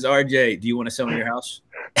 Hey, this is RJ. Do you want to sell me your house?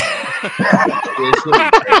 I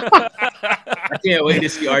can't wait to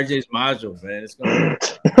see RJ's module, man. It's gonna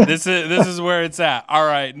This is where it's at. All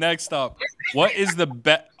right, next up. What is the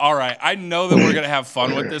bet? All right, I know that we're gonna have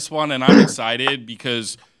fun with this one, and I'm excited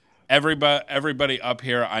because everybody up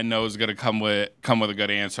here I know is gonna come with a good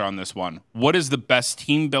answer on this one. What is the best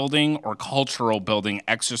team building or cultural building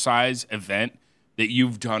exercise event that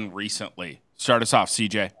you've done recently? Start us off,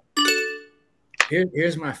 CJ.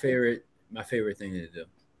 Here's my favorite thing to do.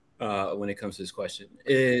 When it comes to this question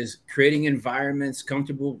is creating environments,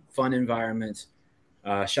 comfortable, fun environments.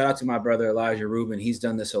 Shout out to my brother, Elijah Rubin. He's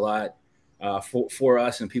done this a lot for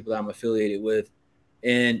us and people that I'm affiliated with.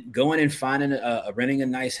 And going and finding renting a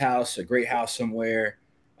nice house, a great house somewhere,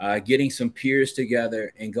 getting some peers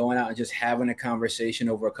together and going out and just having a conversation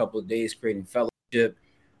over a couple of days, creating fellowship,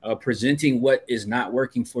 presenting what is not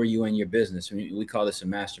working for you in your business. We call this a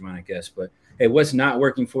mastermind, I guess. But hey, what's not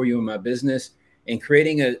working for you in my business? And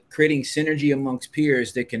creating synergy amongst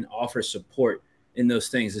peers that can offer support in those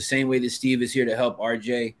things. The same way that Steve is here to help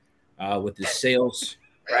RJ with the sales,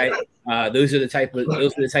 right? Those are the type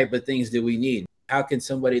of things that we need. How can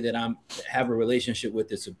somebody that have a relationship with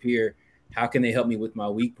that's a peer, how can they help me with my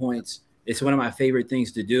weak points? It's one of my favorite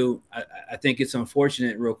things to do. I think it's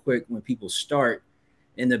unfortunate, real quick, when people start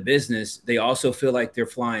in the business, they also feel like they're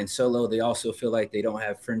flying solo. They also feel like they don't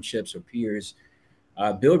have friendships or peers.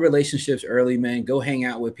 Build relationships early, man. Go hang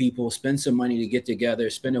out with people, spend some money to get together,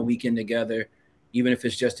 spend a weekend together, even if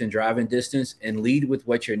it's just in driving distance, and lead with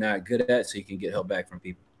what you're not good at so you can get help back from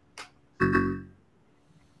people.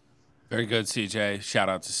 Very good, CJ. Shout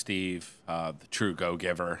out to Steve, the true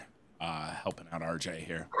go-giver, helping out RJ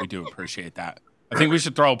here. We do appreciate that. I think we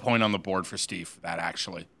should throw a point on the board for Steve for that,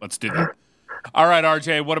 actually. Let's do that. All right,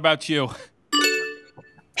 RJ, what about you?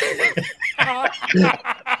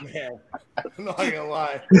 Man, I'm not gonna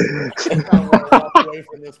lie. I kind of want to walk away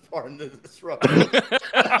from this part of the disruption.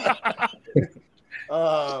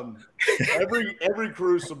 Every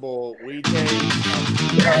crucible we take.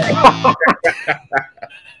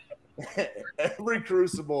 Every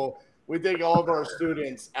crucible we take all of our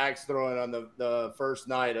students axe throwing on the first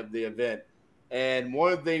night of the event, and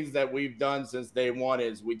one of the things that we've done since day one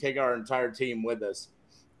is we take our entire team with us.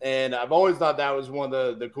 And I've always thought that was one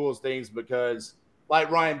of the coolest things because, like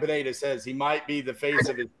Ryan Pineda says, he might be the face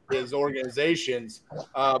of his organizations,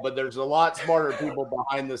 but there's a lot smarter people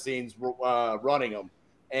behind the scenes running them.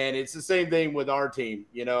 And it's the same thing with our team.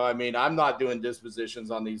 I'm not doing dispositions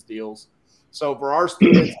on these deals. So for our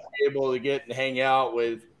students to be able to get and hang out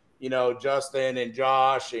with, Justin and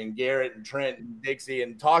Josh and Garrett and Trent and Dixie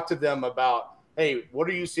and talk to them about, hey, what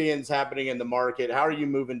are you seeing is happening in the market? How are you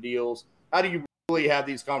moving deals? How do you really have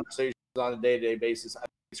these conversations on a day-to-day basis? I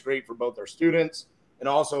think it's great for both our students and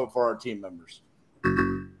also for our team members.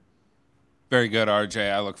 Very good,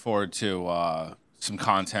 RJ. I look forward to some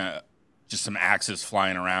content, just some axes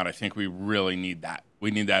flying around. I think we really need that.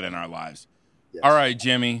 We need that in our lives. Yes. All right,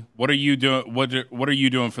 Jimmy, what are you doing? What are you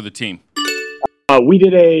doing for the team? We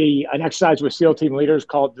did an exercise with SEAL team leaders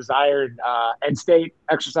called Desired End State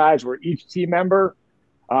exercise, where each team member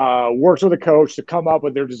works with a coach to come up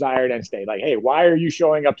with their desired end state. Like, hey, why are you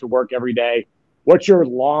showing up to work every day? What's your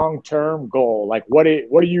long-term goal? Like, what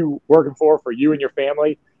are you working for you and your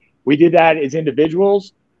family? We did that as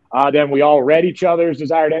individuals. Then we all read each other's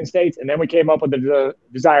desired end states, and then we came up with the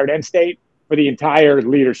desired end state for the entire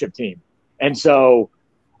leadership team. And so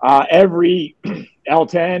every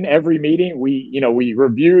L10, every meeting, we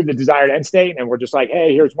review the desired end state, and we're just like,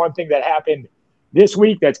 hey, here's one thing that happened this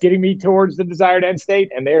week that's getting me towards the desired end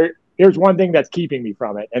state, and here's one thing that's keeping me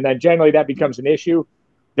from it. And then generally that becomes an issue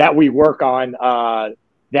that we work on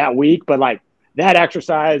that week. But like that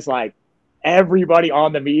exercise, like everybody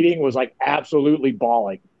on the meeting was like absolutely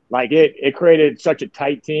bawling. Like it created such a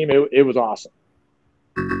tight team. It was awesome.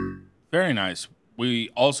 Very nice. We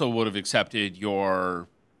also would have accepted your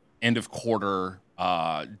end of quarter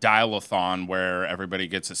dial-a-thon where everybody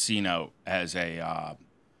gets a C note as a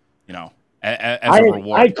as a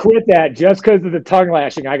reward. I quit that just because of the tongue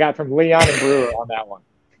lashing I got from Leon and Brewer on that one.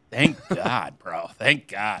 Thank God, bro. Thank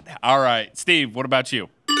God. All right, Steve, what about you?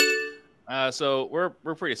 So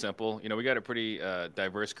we're pretty simple. We got a pretty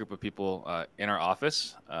diverse group of people in our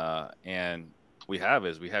office, and we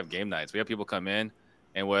have game nights. We have people come in,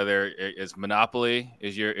 and whether it's Monopoly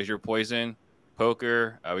is your poison,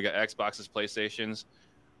 poker, we got Xboxes, PlayStations.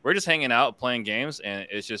 We're just hanging out, playing games, and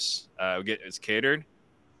it's just it's catered.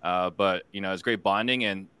 But it's great bonding.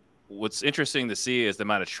 And what's interesting to see is the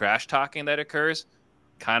amount of trash talking that occurs,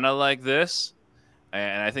 kind of like this.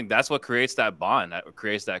 And I think that's what creates that bond, that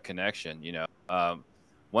creates that connection.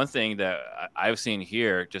 One thing that I've seen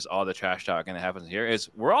here, just all the trash talking that happens here, is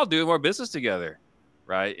we're all doing more business together,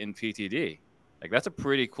 right? In PTD, like that's a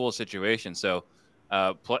pretty cool situation. So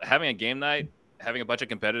having a game night, having a bunch of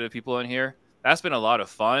competitive people in here, that's been a lot of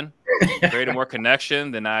fun. Created more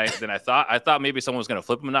connection than I thought. I thought maybe someone was going to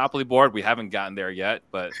flip a Monopoly board. We haven't gotten there yet,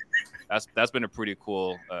 but that's been a pretty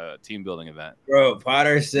cool team building event. Bro,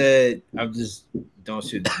 Potter said, don't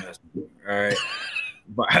shoot the messenger. All right.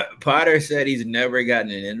 But Potter said he's never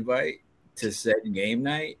gotten an invite to set game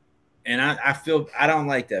night. And I feel I don't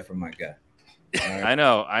like that from my guy. Right.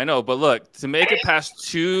 I know. But look, to make it past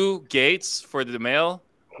 2 gates for the mail,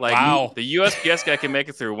 like wow. The USPS guy can make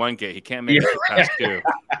it through 1 gate. He can't make it past 2.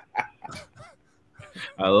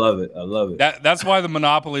 I love it. That's why the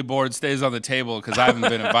Monopoly board stays on the table, because I haven't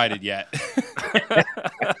been invited yet.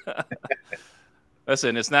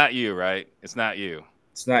 Listen, it's not you, right? It's not you.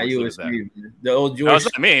 It's not you. It's me. The old George. No, it's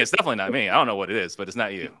not me. It's definitely not me. I don't know what it is, but it's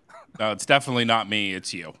not you. No, it's definitely not me.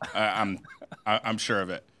 It's you. I'm sure of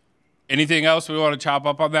it. Anything else we want to chop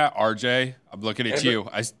up on that, RJ? I'm looking at you.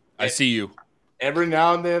 I see you. Every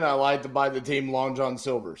now and then, I like to buy the team Long John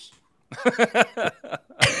Silvers. I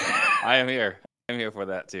am here. I'm here for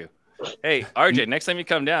that too. Hey, RJ, next time you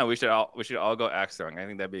come down, we should all go axe throwing. I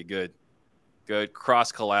think that'd be a good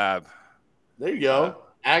cross collab. There you go.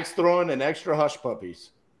 Axe throwing and extra hush puppies.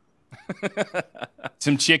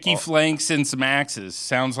 Some chicky flanks and some axes.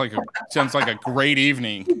 Sounds like a great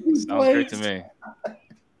evening. Sounds great to me.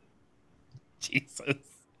 Jesus.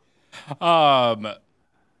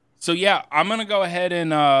 So yeah, I'm gonna go ahead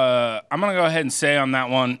and say on that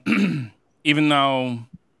one, even though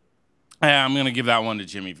I'm gonna give that one to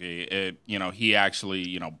Jimmy V. He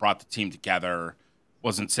actually brought the team together,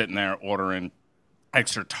 wasn't sitting there ordering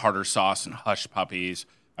extra tartar sauce and hush puppies.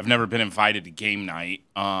 I've never been invited to game night,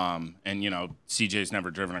 and CJ's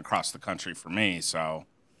never driven across the country for me, so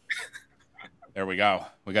there we go.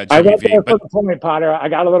 We got Jimmy V. For the point, Potter. I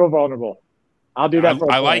got a little vulnerable. I'll do that.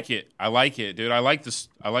 I like it. I like it, dude. I like this.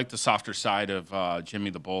 I like the softer side of Jimmy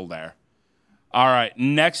the Bull there. All right.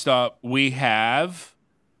 Next up, we have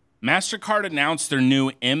MasterCard announced their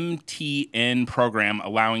new MTN program,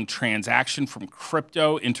 allowing transaction from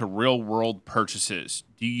crypto into real-world purchases.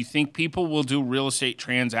 Do you think people will do real estate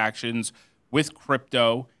transactions with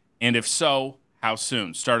crypto? And if so, how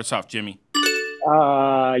soon? Start us off, Jimmy.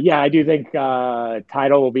 Yeah, I do think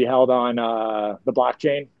title will be held on the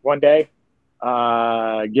blockchain one day.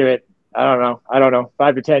 Give it, I don't know,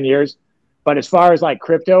 5 to 10 years. But as far as like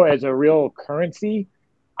crypto as a real currency,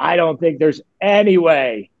 I don't think there's any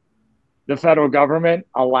way the federal government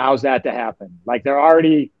allows that to happen. Like they're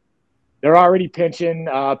already pinching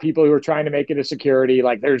people who are trying to make it a security.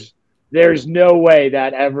 Like there's no way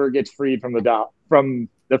that ever gets freed from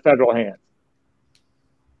the federal hands.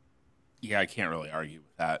 Yeah, I can't really argue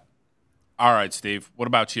with that. All right, Steve, what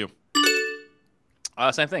about you?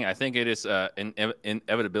 Same thing. I think it is an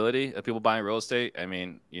inevitability of people buying real estate. I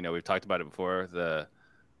mean, we've talked about it before. The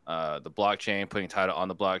the blockchain, putting title on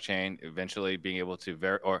the blockchain, eventually being able to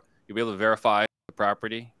you'll be able to verify the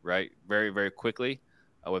property, right, very, very quickly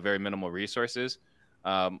with very minimal resources.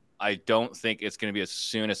 I don't think it's going to be as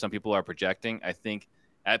soon as some people are projecting. I think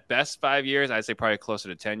at best 5 years. I'd say probably closer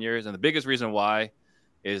to 10 years. And the biggest reason why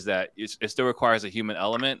is that it still requires a human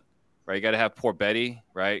element, right? You got to have poor Betty,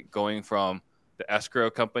 right, going from the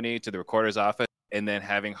escrow company to the recorder's office and then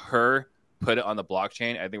having her put it on the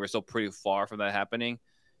blockchain. I think we're still pretty far from that happening.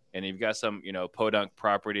 And you've got some, podunk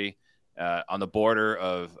property on the border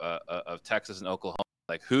of Texas and Oklahoma.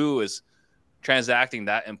 Like, who is transacting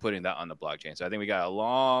that and putting that on the blockchain? So I think we got a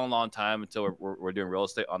long, long time until we're doing real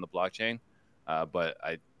estate on the blockchain. But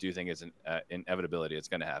I do think it's an inevitability. It's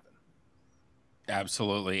going to happen.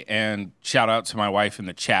 Absolutely. And shout out to my wife in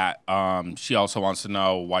the chat. She also wants to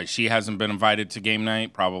know why she hasn't been invited to game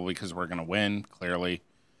night. Probably because we're going to win, clearly.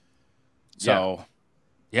 So,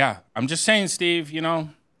 yeah. I'm just saying, Steve, I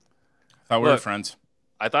thought we were friends.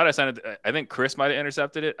 I thought I signed it. I think Chris might have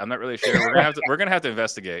intercepted it. I'm not really sure. We're gonna have to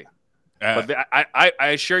investigate. But I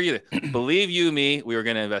assure you, believe you me, we were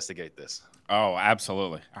going to investigate this. Oh,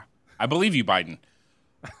 absolutely. I believe you, Biden.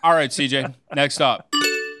 All right, CJ, next up.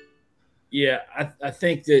 Yeah, I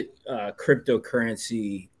think that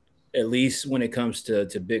cryptocurrency, at least when it comes to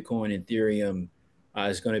Bitcoin and Ethereum,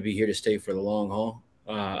 is going to be here to stay for the long haul.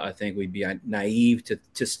 I think we'd be naive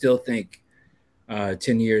to still think 10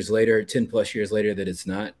 plus years later that it's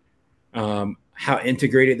not. How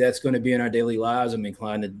integrated that's going to be in our daily lives, I'm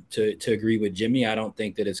inclined to agree with Jimmy. I don't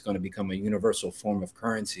think that it's going to become a universal form of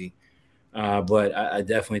currency, but I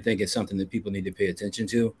definitely think it's something that people need to pay attention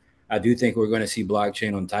to. I do think we're going to see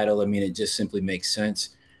blockchain on title. I mean, it just simply makes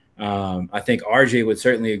sense. I think RJ would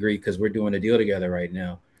certainly agree, because we're doing a deal together right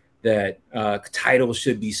now, that title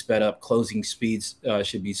should be sped up, closing speeds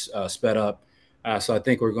should be sped up. So I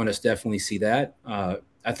think we're going to definitely see that.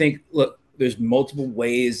 I think, look, there's multiple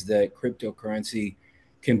ways that cryptocurrency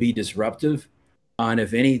can be disruptive. And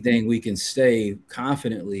if anything, we can say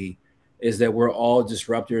confidently is that we're all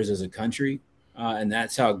disruptors as a country. And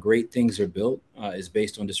that's how great things are built, is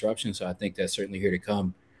based on disruption. So I think that's certainly here to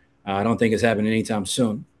come. I don't think it's happening anytime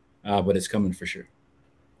soon, but it's coming for sure.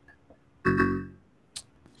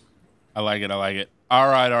 I like it. All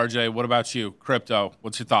right, RJ, what about you? Crypto,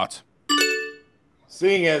 what's your thoughts?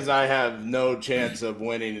 Seeing as I have no chance of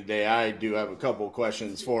winning today, I do have a couple of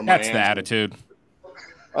questions for my That's the attitude.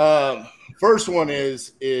 First one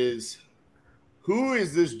is who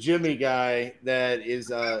is this Jimmy guy that is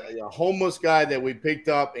a homeless guy that we picked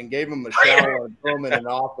up and gave him a shower and threw him in an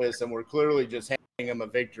office, and we're clearly just handing him a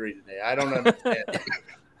victory today? I don't understand.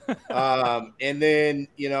 And then,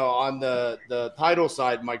 on the title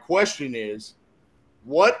side, my question is,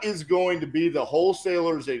 what is going to be the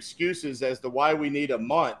wholesalers' excuses as to why we need a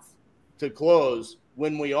month to close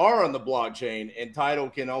when we are on the blockchain and title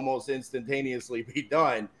can almost instantaneously be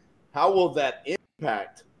done? How will that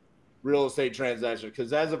impact real estate transactions?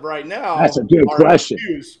 Because as of right now, that's a good question.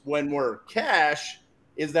 Excuse when we're cash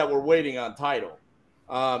is that we're waiting on title.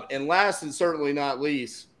 And last and certainly not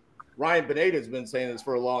least, Ryan Pineda has been saying this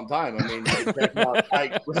for a long time. I mean, check out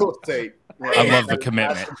real estate. Right? I love the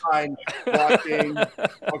commitment. Blocking,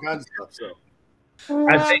 all kinds of stuff. So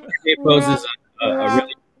I think it poses a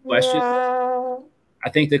really good question. I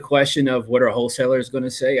think the question of what are wholesalers going to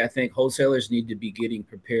say, I think wholesalers need to be getting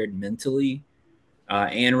prepared mentally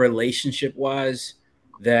and relationship-wise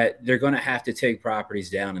that they're going to have to take properties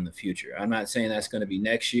down in the future. I'm not saying that's going to be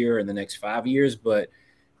next year or in the next 5 years, but,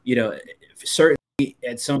 certainly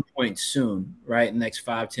at some point soon, right, in the next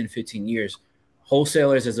 5, 10, 15 years,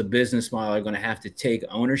 wholesalers as a business model are going to have to take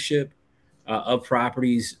ownership of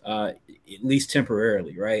properties, at least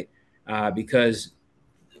temporarily, right? Because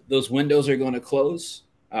those windows are going to close.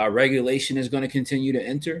 Regulation is going to continue to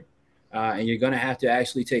enter, and you're going to have to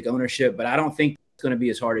actually take ownership. But I don't think it's going to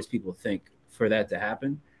be as hard as people think for that to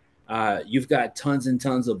happen. You've got tons and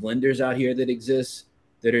tons of lenders out here that exist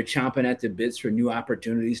that are chomping at the bits for new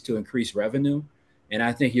opportunities to increase revenue. And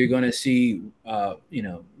I think you're going to see,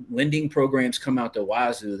 lending programs come out to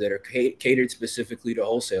Wazoo that are catered specifically to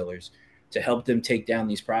wholesalers to help them take down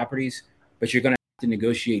these properties. But you're going to have to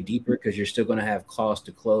negotiate deeper because you're still going to have costs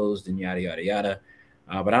to close and yada, yada, yada.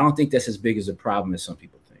 But I don't think that's as big as a problem as some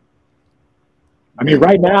people think. I mean,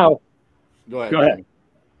 right now, go ahead.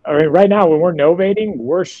 I mean, right now when we're novating,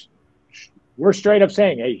 we're straight up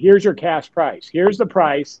saying, hey, here's your cash price. Here's the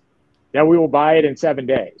price that we will buy it in 7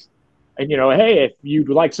 days. And, hey, if you'd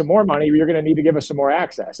like some more money, you're going to need to give us some more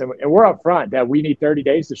access. And we're up front that we need 30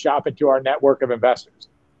 days to shop into our network of investors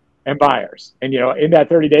and buyers. And, in that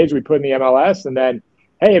 30 days, we put in the MLS. And then,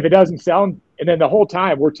 hey, if it doesn't sell, and then the whole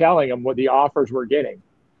time we're telling them what the offers we're getting.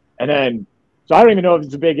 And then, so I don't even know if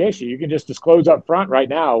it's a big issue. You can just disclose up front right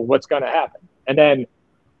now what's going to happen. And then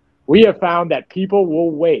we have found that people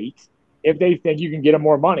will wait if they think you can get them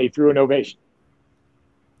more money through an ovation.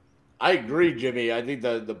 I agree, Jimmy. I think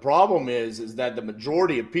the problem is that the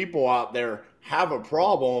majority of people out there have a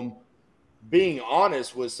problem being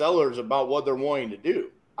honest with sellers about what they're wanting to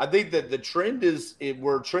do. I think that the trend is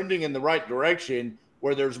we're trending in the right direction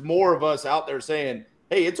where there's more of us out there saying,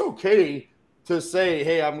 hey, it's okay to say,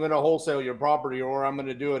 hey, I'm going to wholesale your property or I'm going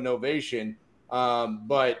to do a novation.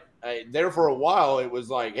 But there for a while, it was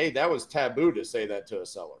like, hey, that was taboo to say that to a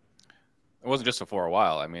seller. It wasn't just for a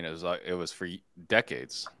while. I mean, it was for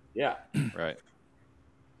decades. Yeah. Right.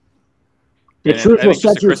 The truth will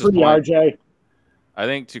set you free, RJ. I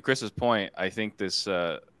think to Chris's point, I think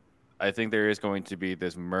there is going to be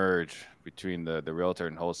this merge between the realtor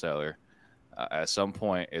and wholesaler. At some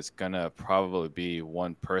point, it's gonna probably be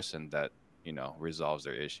one person that resolves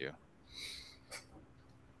their issue.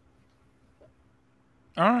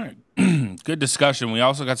 All right, good discussion. We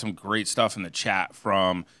also got some great stuff in the chat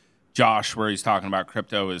from Josh, where he's talking about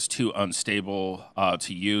crypto is too unstable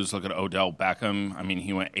to use. Look at Odell Beckham. I mean,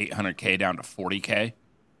 he went 800K down to 40K.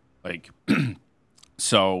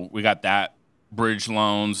 So we got that. Bridge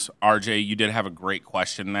loans. RJ, you did have a great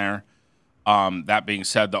question there. That being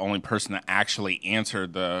said, the only person that actually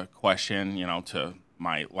answered the question, to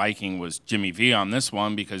my liking was Jimmy V on this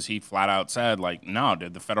one, because he flat out said, no,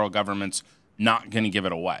 dude, the federal government's not going to give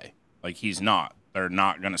it away. He's not. They're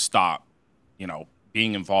not going to stop,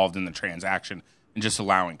 being involved in the transaction and just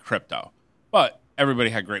allowing crypto. But everybody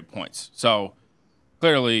had great points. So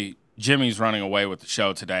clearly Jimmy's running away with the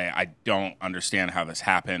show today. I don't understand how this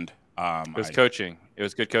happened. It was coaching. It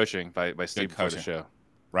was good coaching by Steve before the show.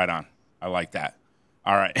 Right on. I like that.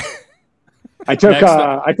 All right. I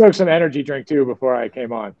took some energy drink too before I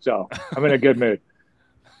came on, so I'm in a good mood.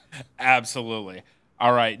 Absolutely.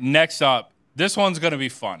 All right. Next up, this one's going to be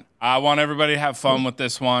fun. I want everybody to have fun with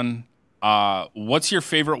this one. What's your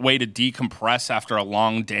favorite way to decompress after a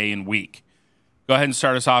long day and week? Go ahead and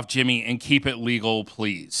start us off, Jimmy, and keep it legal,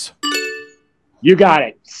 please. You got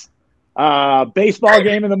it. Baseball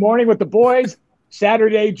game in the morning with the boys.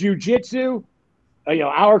 Saturday jiu-jitsu.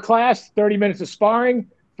 Hour class, 30 minutes of sparring,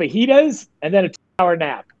 fajitas, and then a 2-hour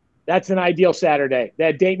nap. That's an ideal Saturday.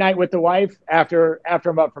 That date night with the wife after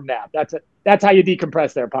I'm up from nap. That's how you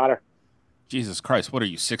decompress there, Potter. Jesus Christ, what are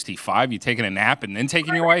you, 65? You taking a nap and then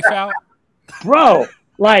taking your wife out? Bro,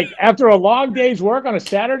 after a long day's work on a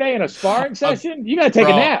Saturday and a sparring session, you got to take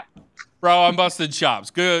a nap. Bro, I'm busting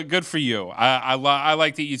chops. Good for you. I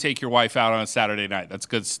like that you take your wife out on a Saturday night. That's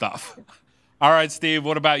good stuff. All right, Steve,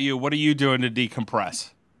 what about you? What are you doing to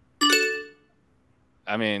decompress?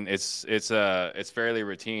 I mean, it's fairly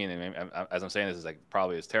routine. I mean, as I'm saying, this is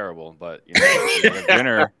probably is terrible, but we have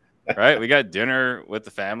dinner, right? We got dinner with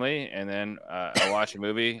the family, and then I watch a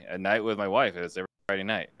movie at night with my wife. It's every Friday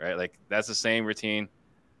night, right? That's the same routine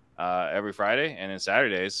every Friday, and then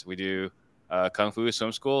Saturdays we do kung fu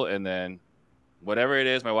swim school, and then whatever it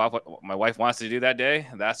is my wife wants to do that day,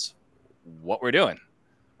 that's what we're doing.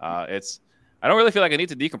 I don't really feel like I need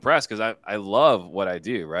to decompress because I love what I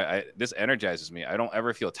do, right? This energizes me. I don't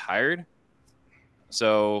ever feel tired.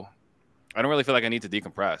 So I don't really feel like I need to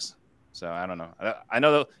decompress. So I don't know. I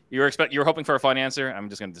know that you were hoping for a fun answer. I'm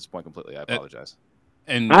just going to disappoint completely. I apologize.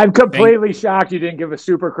 And I'm completely shocked you didn't give a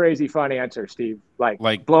super crazy fun answer, Steve.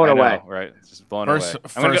 Blown away. Right? It's just blown away.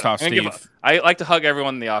 First off, Steve. I like to hug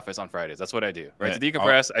everyone in the office on Fridays. That's what I do. Right? To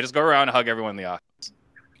decompress, I just go around and hug everyone in the office.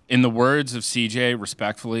 In the words of CJ,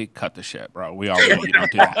 respectfully, cut the shit, bro. We all know you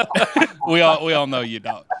don't do that. We all know you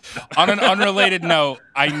don't. On an unrelated note,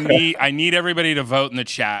 I need everybody to vote in the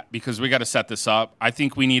chat because we got to set this up. I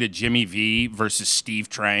think we need a Jimmy V versus Steve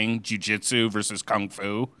Trang, jiu-jitsu versus kung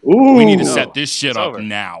fu. Ooh, we need to set this shit up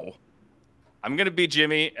now. I'm gonna beat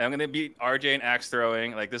Jimmy, and I'm gonna beat RJ in axe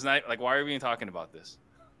throwing. This night, why are we even talking about this?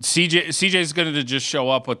 CJ's gonna just show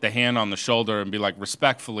up with the hand on the shoulder and be like,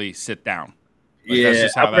 respectfully, sit down.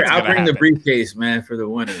 I'll bring the briefcase, man, for the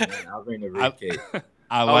winner. Man. I'll bring the briefcase.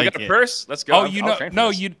 I like it. We got a purse. Let's go. Oh, you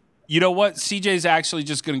know what? CJ's actually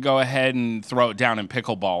just going to go ahead and throw it down in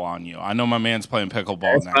pickleball on you. I know my man's playing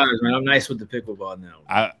pickleball now. Fine, man. I'm nice with the pickleball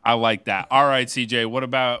now. I like that. All right, CJ. What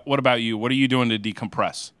about you? What are you doing to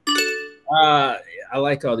decompress? I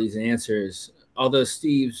like all these answers. Although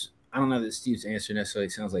I don't know that Steve's answer necessarily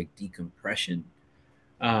sounds like decompression.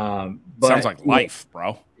 But sounds like life,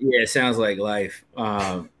 bro. Yeah, it sounds like life.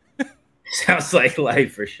 Sounds like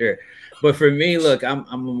life for sure. But for me, look, I'm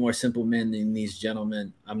a more simple man than these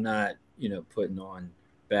gentlemen. I'm not, putting on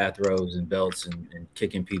bathrobes and belts and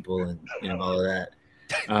kicking people and all of that.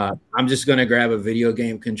 I'm just going to grab a video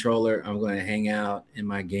game controller. I'm going to hang out in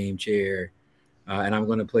my game chair, and I'm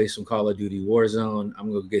going to play some Call of Duty Warzone.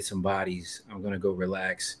 I'm going to get some bodies. I'm going to go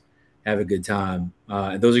relax, have a good time.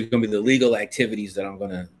 And those are going to be the legal activities that I'm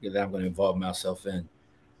going to involve myself in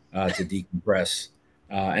to decompress.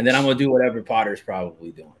 And then I'm going to do whatever Potter's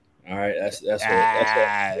probably doing. All right, that's what.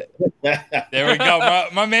 There we go.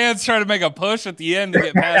 My man's trying to make a push at the end to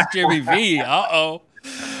get past Jimmy V. Uh-oh.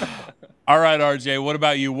 All right, RJ, what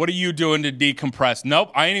about you? What are you doing to decompress?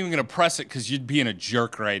 Nope, I ain't even going to press it because you'd being a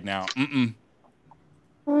jerk right now.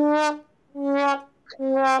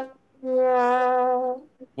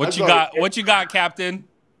 What you got, Captain?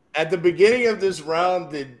 At the beginning of this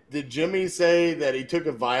round, did Jimmy say that he took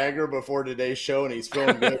a Viagra before today's show and he's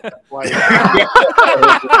feeling good? Like, I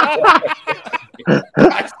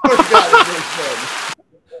swear to God,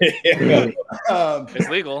 It's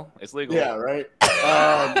legal. It's legal. Yeah, right.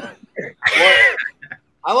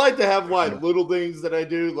 I like to have like little things that I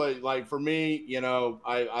do. Like for me,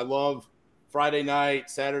 I love Friday night,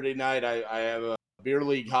 Saturday night. I have a beer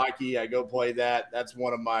league hockey. I go play that. That's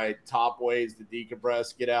one of my top ways to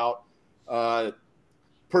decompress, get out,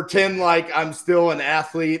 pretend like I'm still an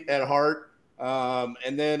athlete at heart.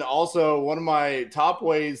 And then also one of my top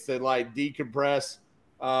ways to like decompress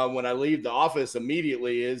when I leave the office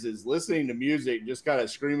immediately is listening to music, just kind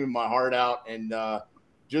of screaming my heart out and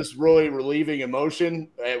just really relieving emotion,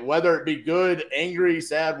 whether it be good, angry,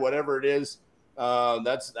 sad, whatever it is.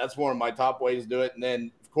 That's one of my top ways to do it. And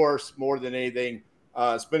then, of course, more than anything,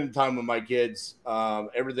 spending time with my kids,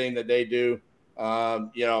 everything that they do.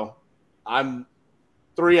 I'm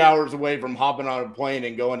 3 hours away from hopping on a plane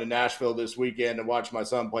and going to Nashville this weekend to watch my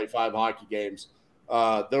son play 5 hockey games.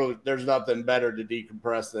 There's nothing better to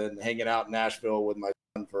decompress than hanging out in Nashville with my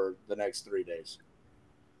son for the next 3 days.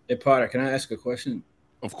 Hey, Potter, can I ask a question?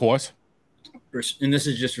 Of course. And this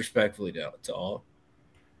is just respectfully to all.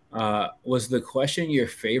 Was the question your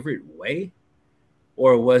favorite way,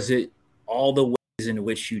 or was it all the ways in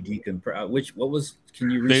which you decompress?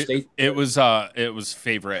 Can you restate? It was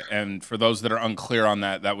favorite, and for those that are unclear on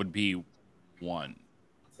that, that would be one.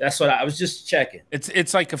 That's what I was just checking.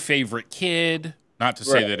 It's like a favorite kid. Not to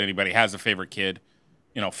say that anybody has a favorite kid.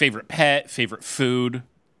 Favorite pet, favorite food,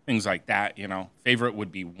 things like that. Favorite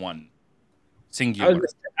would be one. Singular.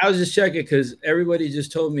 I was just checking because everybody just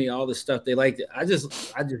told me all the stuff they liked. I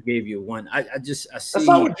just gave you one. I see. That's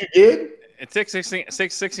not what you did. It takes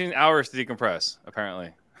 16 hours to decompress,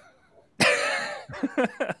 apparently.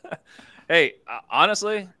 Hey,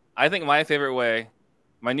 honestly, I think my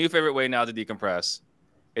new favorite way now to decompress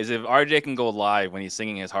is if RJ can go live when he's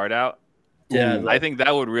singing his heart out. Yeah, I think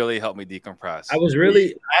that would really help me decompress. I was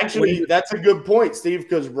really actually. That's a good point, Steve,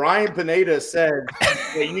 because Ryan Pineda said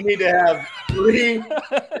that you need to have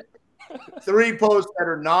three posts that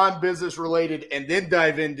are non-business related, and then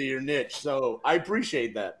dive into your niche. So I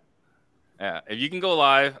appreciate that. Yeah, if you can go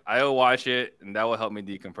live, I will watch it, and that will help me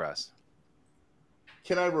decompress.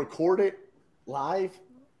 Can I record it live?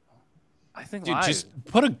 I think Dude, live. just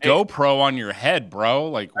put a GoPro on your head, bro.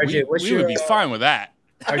 Like RJ, we would be fine with that.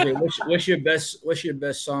 RJ, what's your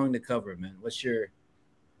best song to cover, man? What's your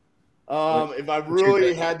if I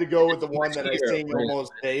really had to go with the one that I sing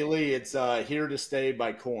almost daily, it's "Here to Stay"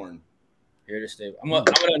 by Korn. Here to Stay. I'm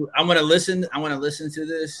gonna listen. I want to listen to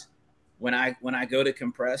this when I go to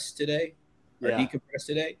compress today or decompress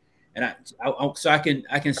today, and so I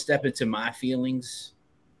can step into my feelings.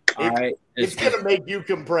 All right, it's gonna make you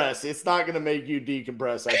compress. It's not gonna make you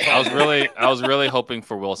decompress. I was really hoping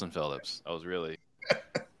for Wilson Phillips. I was really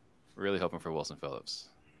hoping for Wilson Phillips.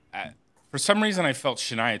 For some reason, I felt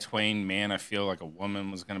Shania Twain. Man, I feel like a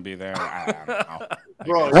woman was going to be there. I don't know.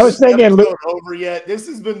 Bro, I was thinking Luke over yet. This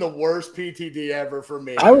has been the worst PTD ever for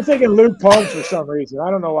me. I was thinking Luke Combs for some reason. I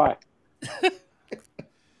don't know why.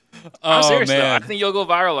 I'm serious, though. I think you'll go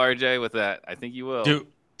viral, RJ, with that. I think you will. Dude,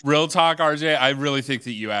 real talk, RJ. I really think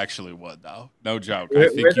that you actually would, though. No joke.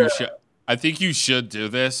 I think you should do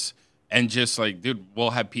this. And just like, dude, we'll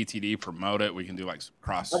have PTD promote it. We can do like some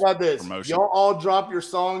cross. How about this? Promotion. Y'all all drop your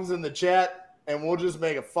songs in the chat, and we'll just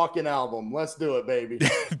make a fucking album. Let's do it, baby.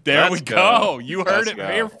 There we go. You heard it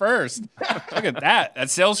here first. Look at that. That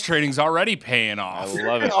sales training's already paying off. I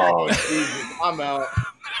love it. Oh, Jesus, I'm out.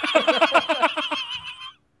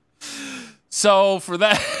 So for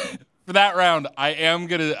that round, I am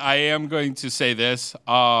going to say this.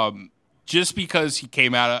 Just because he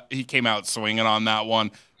came out swinging on that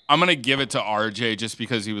one. I'm going to give it to RJ just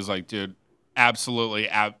because he was like, dude, absolutely,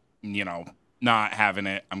 not having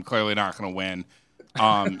it. I'm clearly not going to win.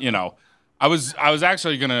 I was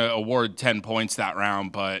actually going to award 10 points that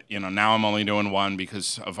round, but now I'm only doing 1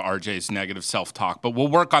 because of RJ's negative self-talk. But we'll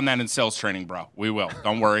work on that in sales training, bro. We will.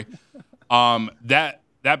 Don't worry. That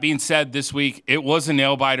being said, this week it was a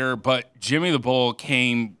nail biter, but Jimmy the Bull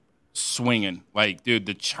came swinging. Like, dude,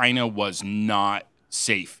 the China was not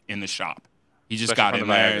safe in the shop. He just got in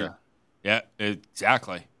there. Yeah,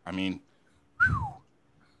 exactly. I mean,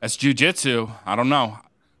 that's jiu-jitsu. I don't know.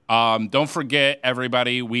 Don't forget,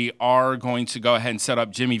 everybody, we are going to go ahead and set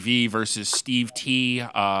up Jimmy V versus Steve T,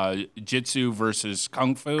 Jitsu versus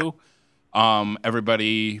Kung Fu.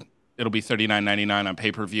 Everybody, it'll be $39.99 on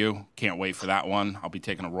pay-per-view. Can't wait for that one. I'll be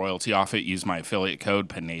taking a royalty off it. Use my affiliate code,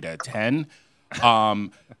 Pineda10.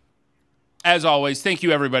 As always, thank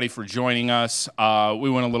you, everybody, for joining us. We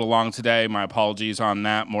went a little long today. My apologies on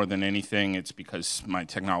that. More than anything, it's because my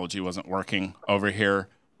technology wasn't working over here.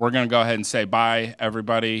 We're going to go ahead and say bye,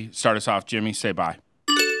 everybody. Start us off, Jimmy. Say bye.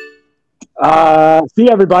 See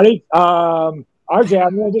everybody. RJ,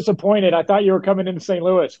 I'm really disappointed. I thought you were coming into St.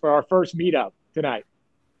 Louis for our first meetup tonight.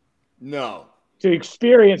 No. To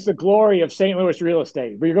experience the glory of St. Louis real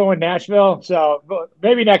estate. We're going to Nashville, so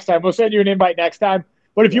maybe next time. We'll send you an invite next time.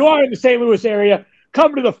 But if you are in the St. Louis area,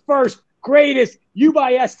 come to the first, greatest You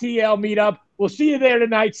Buy STL meetup. We'll see you there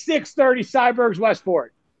tonight, 6:30 Cybergs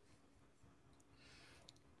Westport.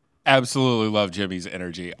 Absolutely love Jimmy's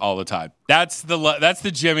energy all the time. That's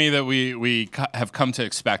the Jimmy that we have come to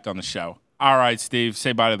expect on the show. All right, Steve,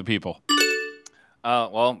 say bye to the people.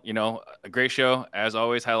 Well, a great show. As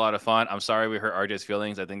always, had a lot of fun. I'm sorry we hurt RJ's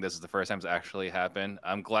feelings. I think this is the first time it's actually happened.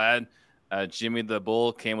 I'm glad Jimmy the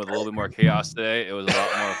Bull came with a little bit more chaos today. It was a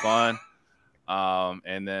lot more fun.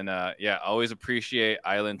 And then, always appreciate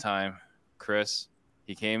Island Time. Chris,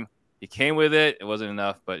 he came with it. It wasn't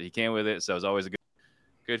enough, but he came with it. So it was always a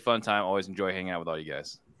good fun time. Always enjoy hanging out with all you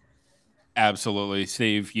guys. Absolutely.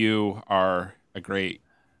 Steve, you are a great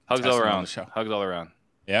hugs all around. On the show. Hugs all around.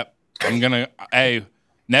 Yep.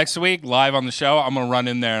 Next week, live on the show, I'm going to run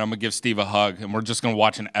in there and I'm going to give Steve a hug, and we're just going to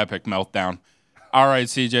watch an epic meltdown. All right,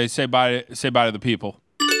 CJ, say bye to the people.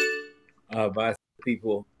 Bye,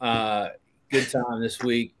 people. Good time this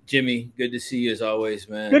week. Jimmy, good to see you as always,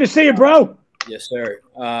 man. Good to see you, bro. Yes, sir.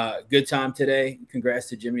 Good time today. Congrats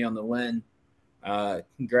to Jimmy on the win.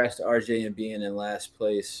 Congrats to RJ and being in last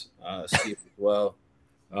place. Steve as well.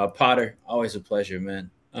 Potter, always a pleasure, man.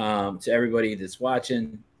 To everybody that's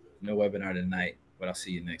watching, no webinar tonight, but I'll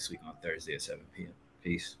see you next week on Thursday at 7 p.m.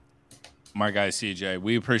 Peace. My guy, CJ,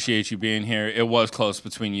 we appreciate you being here. It was close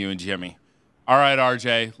between you and Jimmy. All right,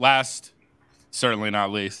 RJ, last, certainly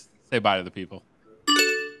not least, say bye to the people.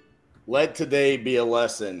 Let today be a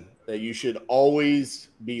lesson that you should always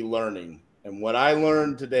be learning. And what I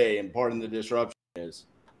learned today, and pardon the disruption, is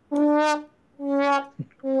you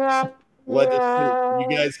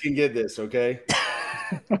guys can get this, okay?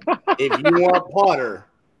 If you want Potter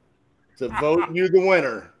to vote you the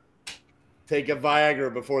winner, take a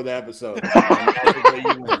Viagra before the episode.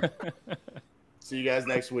 See you guys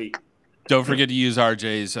next week. Don't forget to use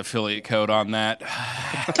RJ's affiliate code on that.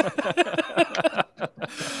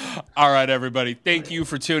 All right, everybody. Thank you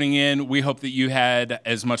for tuning in. We hope that you had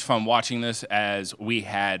as much fun watching this as we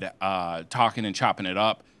had talking and chopping it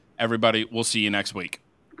up. Everybody, we'll see you next week.